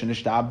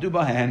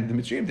 And the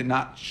Mitzrayim did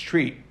not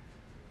treat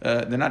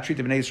the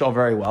Bnei Yisrael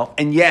very well,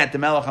 and yet the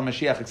Melech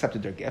HaMashiach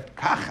accepted their gift.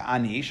 Kach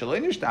ani shelo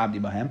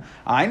nishtabdi bahem.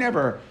 I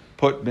never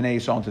put Bnei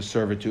Yisrael into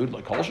servitude.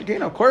 Like Kol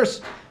Shekain, of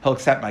course he'll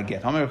accept my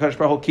gift. HaKadosh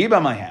Baruch Hu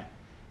kiba mahem.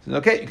 Says,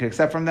 okay, you can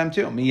accept from them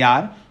too.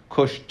 Miyad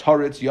Kush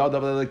Toritz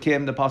Yadav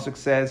Lekim. The pasuk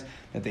says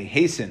that they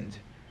hastened,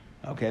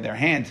 okay, their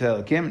hand to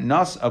Lekim.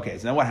 Nas. Okay,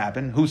 so then what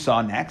happened? Who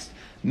saw next?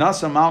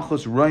 Nasa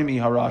Malchus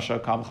Roimi Harasha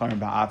Kabbachamer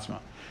Ba'atzma.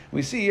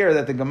 We see here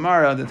that the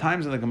Gemara, the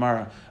times of the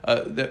Gemara,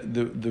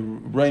 the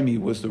Remi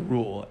was the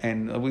rule.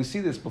 And we see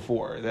this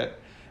before, that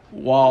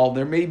while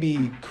there may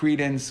be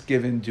credence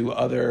given to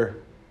other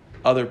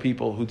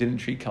people who didn't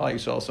treat Klal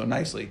Yisrael so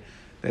nicely,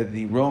 that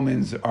the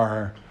Romans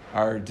are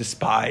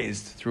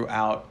despised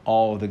throughout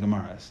all of the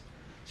Gemaras.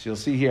 So you'll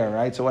see here,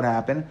 right? So what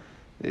happened?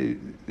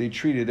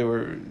 There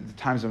were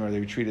times where they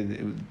were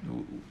treated,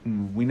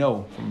 we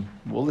know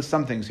we'll list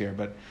some things here,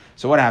 but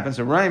so what happens?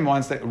 So Rome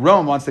wants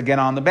to get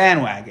on the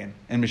bandwagon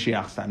in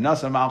Mashiach's time.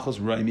 Nasa Malchus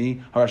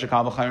Roimi Harasha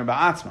Kabbachamer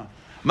Ba'atzma.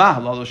 Ma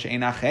halalu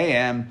she'ein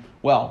achayim.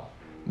 Well,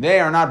 they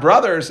are not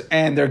brothers,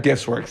 and their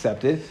gifts were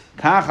accepted.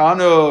 Kach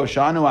anu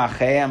shanu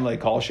achayim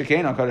le'kol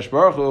shekain HaKadosh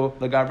Baruch Hu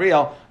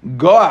leGavriel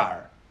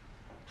Goar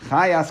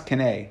Chayas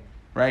Kenei.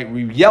 Right?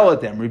 We yell at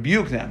them,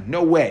 rebuke them.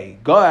 No way.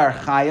 Gar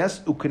chayas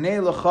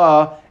ukenei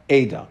lecha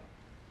eda.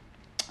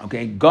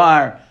 Okay,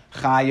 gar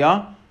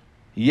chaya,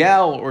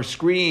 yell or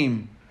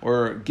scream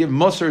or give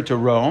musar to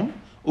Rome.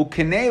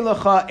 Ukenei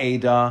lecha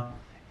eda,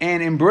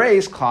 and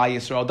embrace Klal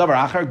Yisrael. Davar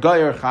acher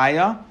gar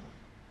chaya,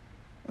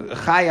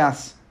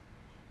 chayas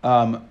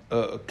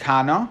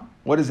kana.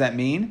 What does that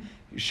mean?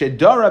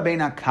 Shedara bein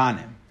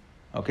akanim.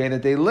 Okay,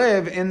 that they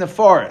live in the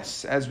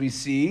forests, as we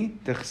see.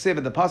 The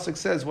Chesiv, the pasuk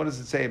says, what does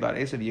it say about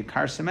Esav?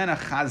 Yikar semena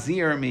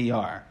chazir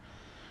miyar,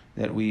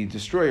 that we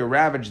destroy or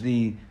ravage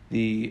the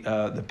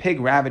pig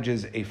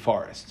ravages a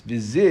forest.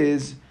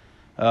 Viziz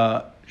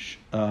sadai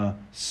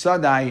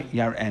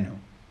yarenu.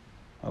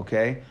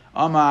 Okay,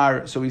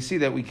 Amar. So we see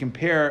that we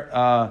compare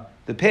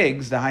the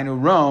pigs, the Hainu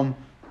Rome,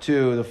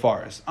 to the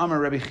forest. Amar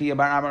Rabbi Chia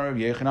bar Amar Rabbi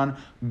Yechanan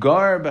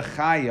gar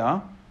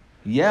bechaya.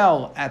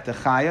 yell at the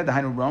Chaya, the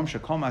Hainu Rome,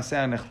 Shekol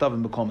Maser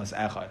Nechtavim B'Kol Mas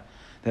Echad.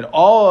 That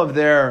all of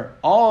their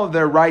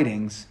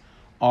writings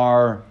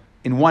are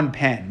in one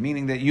pen,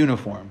 meaning that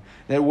uniform.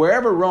 That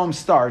wherever Rome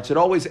starts, it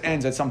always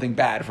ends at something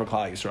bad for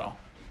Klal Yisrael.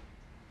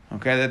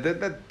 Okay,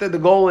 that the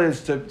goal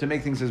is to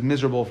make things as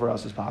miserable for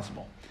us as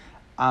possible.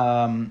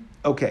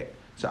 Okay,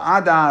 so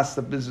Adas,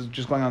 this is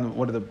just going on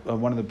one of the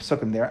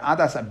psukim there.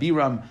 Adas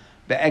Abiram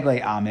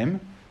Be'eglei Amim.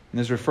 And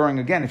this is referring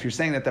again, if you're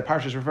saying that the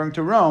parsha is referring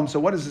to Rome, so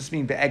what does this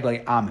mean,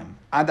 Be'eglei Amim?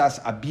 Adas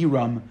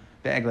Abiram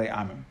Be'eglei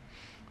Amim.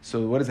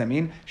 So what does that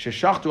mean?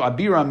 Sheshachtu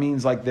Abiram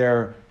means like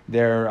they're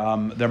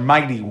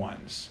mighty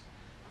ones.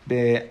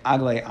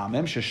 Be'eglei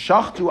Amim.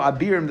 Sheshachtu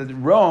Abiram, that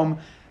Rome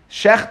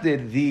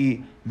shechted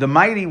the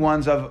mighty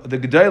ones of the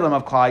Gedolim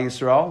of Klal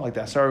Yisrael, like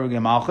the Asar Ugei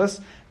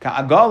Malchus.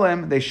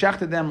 Ka'agalim, they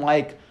shechted them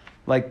like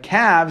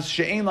calves,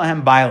 she'ein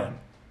lahem bailim.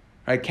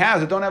 Right?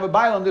 Calves that don't have a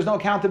bailim, there's no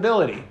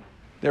accountability.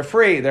 They're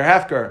free. They're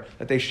hefker.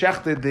 That they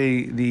shechted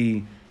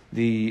the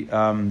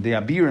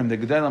abirim, the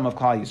gedolim of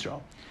Klal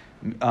Yisrael.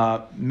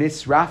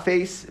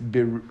 Misrafes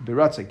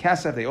biratzei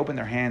kesef. They opened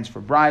their hands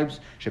for bribes.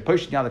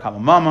 Sheposhit yad lekal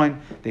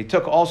mamon. They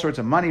took all sorts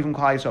of money from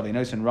Klal Yisrael. They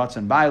noticed in ratz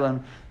and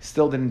bailim.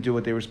 Still didn't do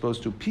what they were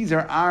supposed to.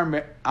 Pizer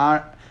amim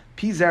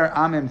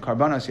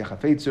karbanos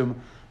yachafetzum.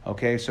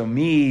 Okay, so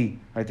the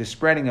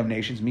spreading of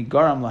nations. Mi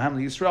garam lahem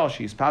Yisrael.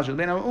 She's pazur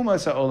leina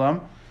umas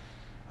ha'olam.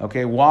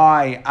 Okay,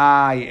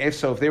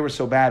 if they were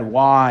so bad,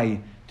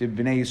 why did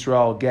Bnei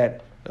Yisrael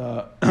get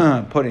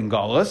put in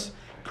Galus?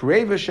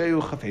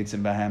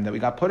 That we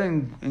got put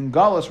in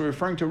Galus, we're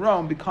referring to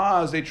Rome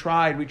because we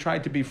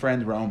tried to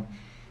befriend Rome.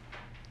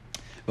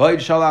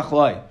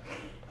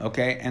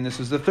 Okay, and this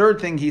was the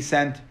third thing he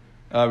sent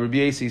Rabbi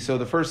Yossi. So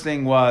the first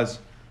thing was,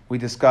 we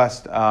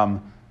discussed Halu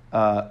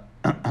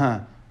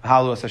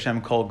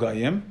Hashem Kol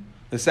Goyim.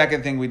 The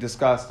second thing we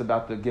discussed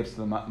about the gifts of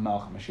the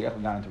Malach Mashiach,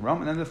 we got into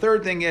Rome. And then the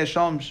third thing is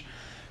Shalosh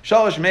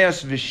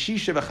Meos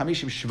V'Shisha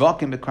V'Chamishim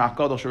Shvakim B'Krach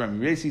Gadol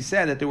Sharem. He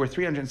said that there were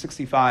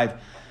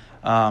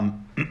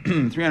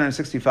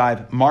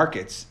 365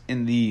 markets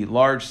in the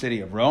large city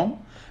of Rome.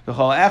 And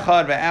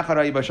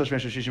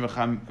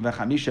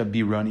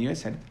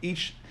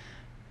each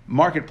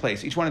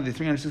marketplace, each one of the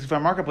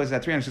 365 marketplaces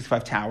had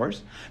 365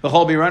 towers. Each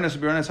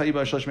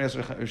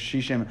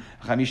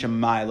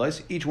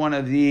one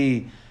of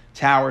the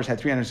towers had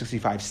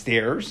 365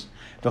 stairs.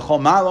 But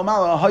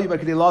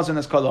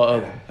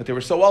they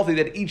were so wealthy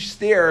that each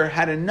stair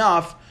had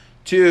enough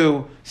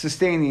to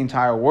sustain the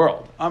entire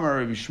world. Amar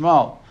Rabbi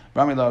Shmuel,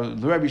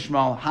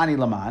 Hani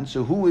Laman.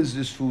 So who is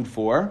this food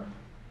for?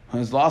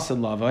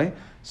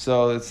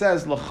 So it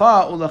says,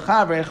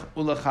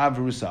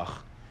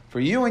 for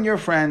you and your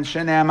friends,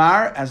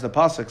 Shenamar, as the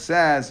pasuk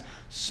says,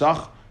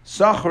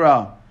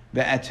 Sachra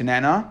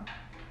ve'etnena,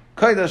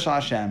 Kaidash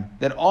Hashem,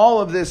 that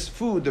all of this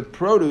food, the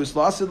produce,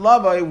 Lasid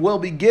Lavai, will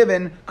be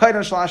given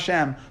Kaidash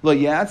Hashem. Lo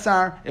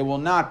Yatzar, it will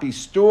not be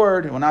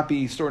stored. It will not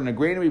be stored in a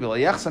granary. But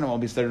Yechsan, it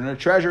won't be stored in a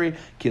treasury.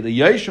 Ki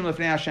Yishim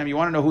Lefnei Hashem. You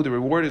want to know who the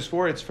reward is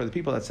for? It's for the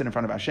people that sit in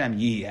front of Hashem.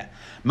 Yeh.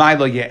 My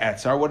Lo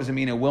Yatzar. What does it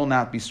mean? It will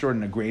not be stored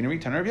in a granary.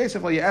 Tanar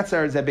Yosef Lo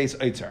Yatzar is that base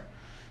Eitzar.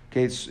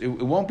 Okay, it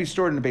won't be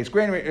stored in the base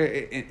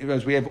granary.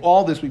 As we have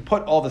all this, we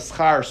put all the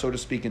schar, so to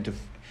speak, into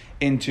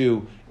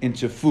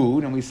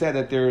food, and we said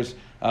that there's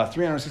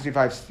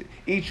 365,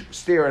 each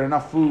stair had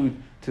enough food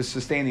to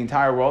sustain the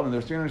entire world, and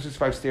there's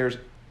 365 stairs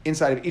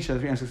inside of each of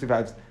the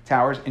 365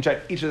 towers, inside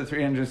each of the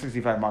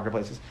 365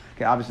 marketplaces.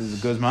 Okay, obviously this is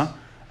a guzma.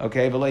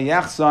 Okay, v'le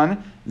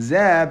yachsan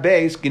zeh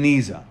beis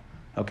geniza.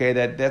 Okay,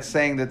 that's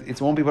saying that it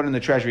won't be put in the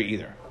treasury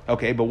either.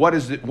 Okay, but what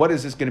is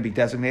this going to be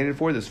designated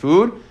for, this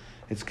food?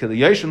 It's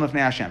Kiliyoshin Lefnei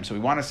Hashem. So we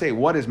want to say,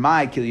 what is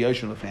my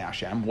Kiliyoshin Lefnei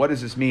Hashem? What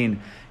does this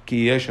mean,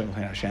 Kiliyoshin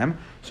Lefnei Hashem?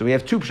 So we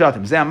have two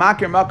pshatim. Zeh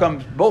makir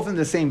makam, both in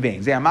the same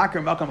vein. Zeh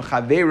makir makam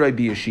chaveroi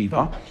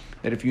biyeshiva.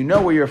 That if you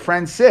know where your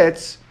friend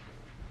sits,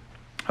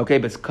 okay,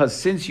 but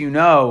because if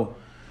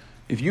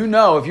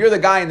you're the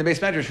guy in the base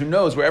medrash who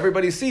knows where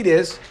everybody's seat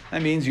is,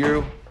 that means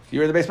you're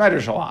in the base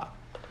medrash a lot.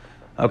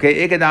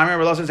 Okay,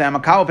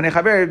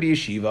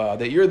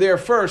 that you're there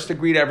first to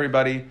greet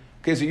everybody.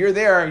 Okay, so you're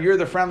there, you're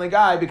the friendly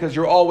guy because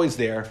you're always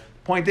there.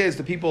 The point is,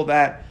 the people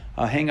that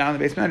hang out in the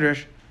base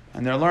medrash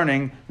and they're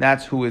learning,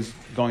 that's who is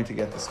going to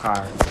get the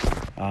schar.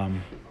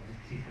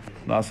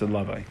 Lasid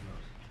Lavai.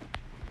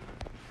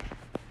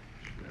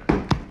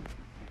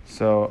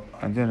 So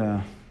I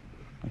can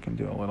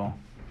do a little.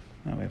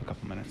 Oh, we have a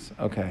couple minutes.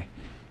 Okay,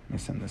 let me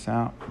send this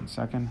out. 1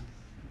 second.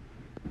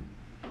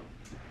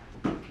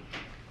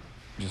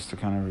 Just to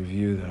kind of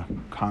review the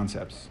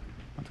concepts.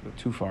 Not to go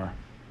too far.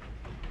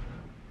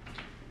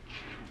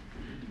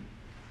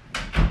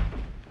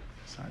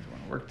 Besides,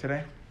 want to work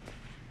today?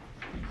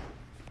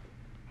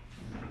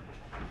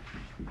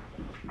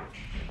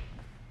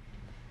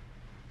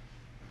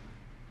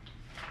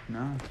 No,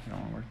 you don't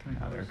want to work today?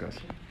 Oh, there it goes.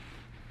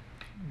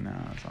 No,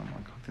 it's on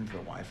hooked into the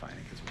Wi-Fi and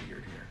it gets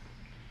weird here.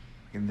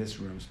 In this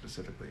room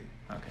specifically.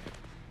 Okay.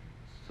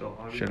 So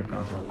are Should have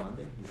gone through.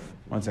 Monday?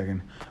 1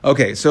 second.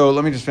 Okay, so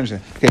let me just finish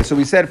it. Okay, so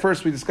we said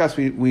first we discussed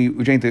we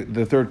drank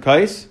the third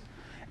kais,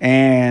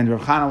 And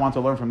Rav Chana wants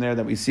to learn from there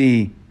that we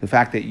see the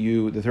fact that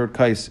the third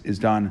kais is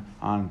done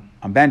on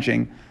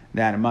benching,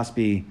 that it must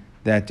be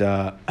that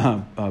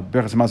Birchas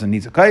Hamazon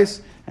needs a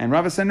kais. And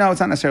Rava said, no,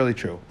 it's not necessarily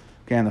true.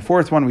 Okay, and the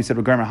fourth one, we said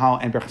Regarmer Hal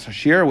and Birchas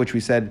Hashir, which we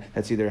said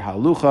that's either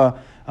Halucha,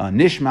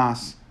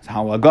 Nishmas,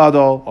 Hal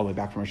Agadol, all the way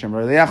back from Hashem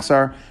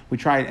Yachsar. We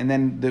tried, and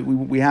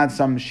then we had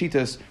some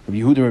Shitas,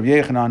 Rabbi Yehuda, Rabbi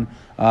Yechanan,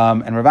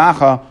 and Rav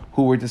Acha,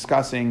 who were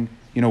discussing,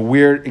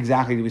 where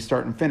exactly do we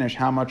start and finish?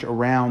 How much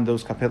around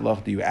those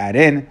kapitlach do you add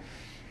in?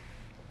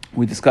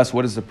 We discussed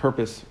what is the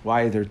purpose,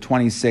 why are there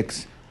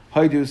 26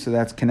 haidus, so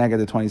that's connected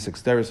to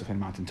 26 deris of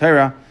Matan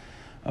Torah.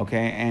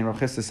 Okay, and Rav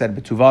Chisda said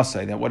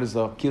betuvasai, that what is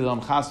the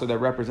kilam chasar that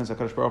represents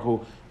HaKadosh Baruch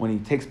Hu, when he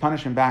takes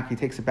punishment back, he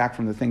takes it back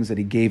from the things that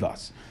he gave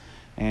us.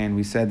 And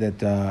we said that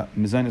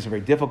mezainis are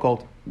very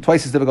difficult,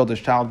 twice as difficult as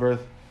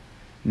childbirth,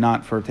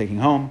 not for taking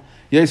home.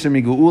 Yeser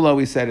mi geula,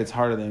 we said it's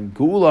harder than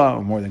geula,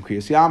 or more than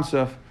kriyas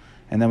yamsuf.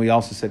 And then we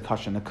also said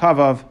kasha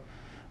nakavav.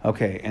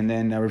 Okay, and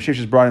then Rav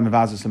Shishas brought in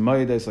mevazos and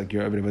moedas, like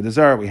your Abed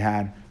Avodah we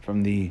had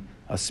from the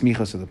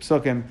smichas of the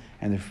psukim,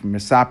 and from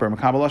Misaper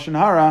Makabel Lashon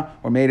Hara,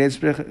 or made Eid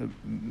Sheka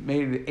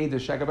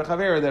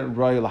B'Chavera, that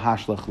Roy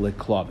Lahashlach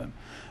Liklavim.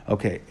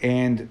 Okay,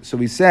 and so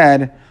we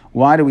said,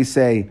 why do we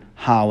say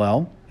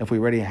Hallel if we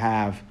already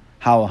have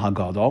Hallel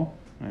Hagadol?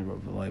 I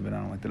wrote the but I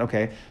don't like that.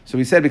 Okay, so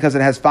we said because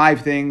it has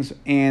 5 things,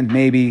 and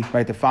maybe,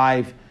 right, the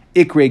 5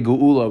 Ikrei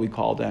Geula, we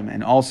call them,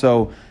 and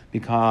also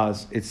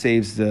because it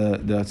saves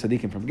the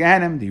tzaddikim from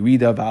Gehenim, the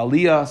Rida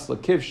V'Aliyah,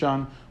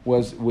 Slakivshan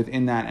was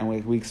within that,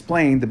 and we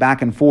explained the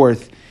back and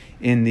forth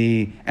in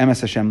the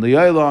Emes Hashem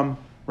Li'olam,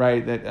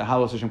 right, that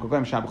Halos Hashem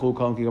Koklem, Shabachu,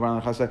 Kolam Ki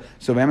Gabar Chasa.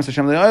 So Emes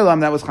Hashem Li'olam,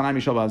 that was Chanai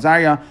Mishal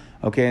Ba'Azariah.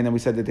 Okay, and then we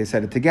said that they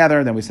said it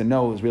together. Then we said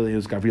no, it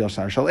was Gavriel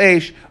Shar Shal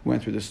Eish. We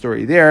went through the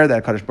story there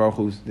that Kadosh Baruch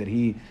Hu, that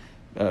he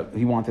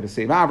wanted to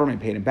save Avram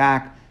and paid him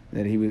back.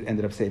 That he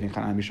ended up saving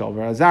Chanai Mishal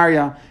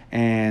Ba'Azariah,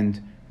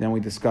 and then we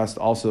discussed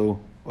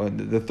also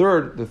the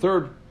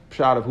third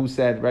shot of who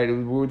said, right,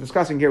 we were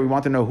discussing here, we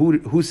want to know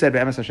who said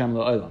Be'emes Hashem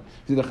Lo'olam.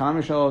 See, the Chanam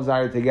Mishal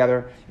Zayir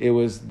together, it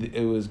was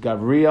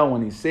Gavriel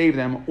when he saved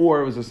them,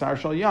 or it was the Sar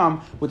Shal Yam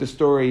with the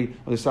story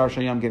of the Sar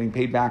Shal Yam getting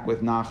paid back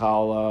with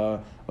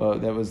Nachal,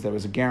 there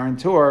was a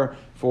guarantor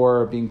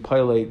for being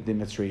Pilate the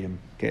Mitzrayim.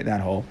 Okay, that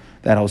whole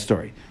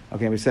story.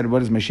 Okay, we said,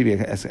 what is Meshivi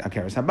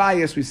Akaris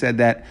Habayis? We said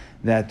that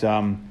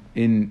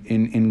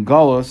in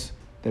Golos,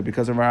 that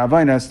because of our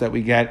Avinas, that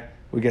we get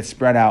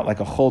spread out like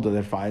a cholder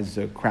that finds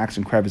cracks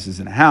and crevices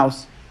in a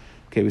house.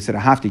 Okay, we said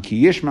Ahafti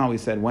Ki Yishma. We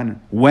said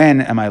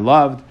when am I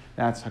loved?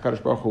 That's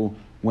Hakadosh Baruch Hu,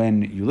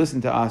 when you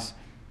listen to us.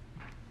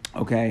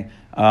 Okay,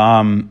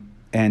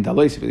 and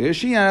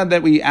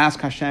that we ask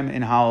Hashem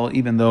in Hal,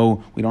 even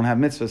though we don't have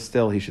mitzvahs,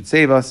 still He should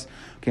save us.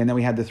 Okay, and then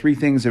we had the 3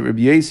 things that Rabbi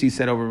Yossi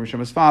said over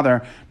Rishon's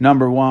father.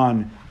 Number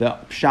 1, the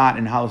pshat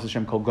in Halos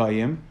Hashem Kol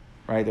Goyim.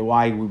 Right, the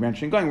why we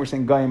mentioned Goyim, we're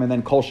saying Goyim, and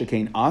then Kol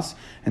Shekain us,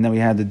 and then we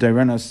had the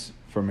Dairenos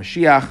for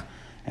Mashiach,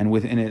 and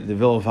within it the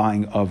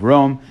vilifying of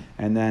Rome,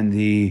 and then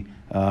the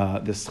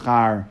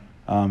schar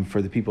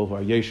for the people who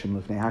are Yeshim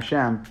Lifnei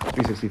Hashem,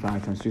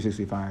 365 times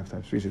 365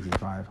 times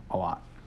 365, a lot.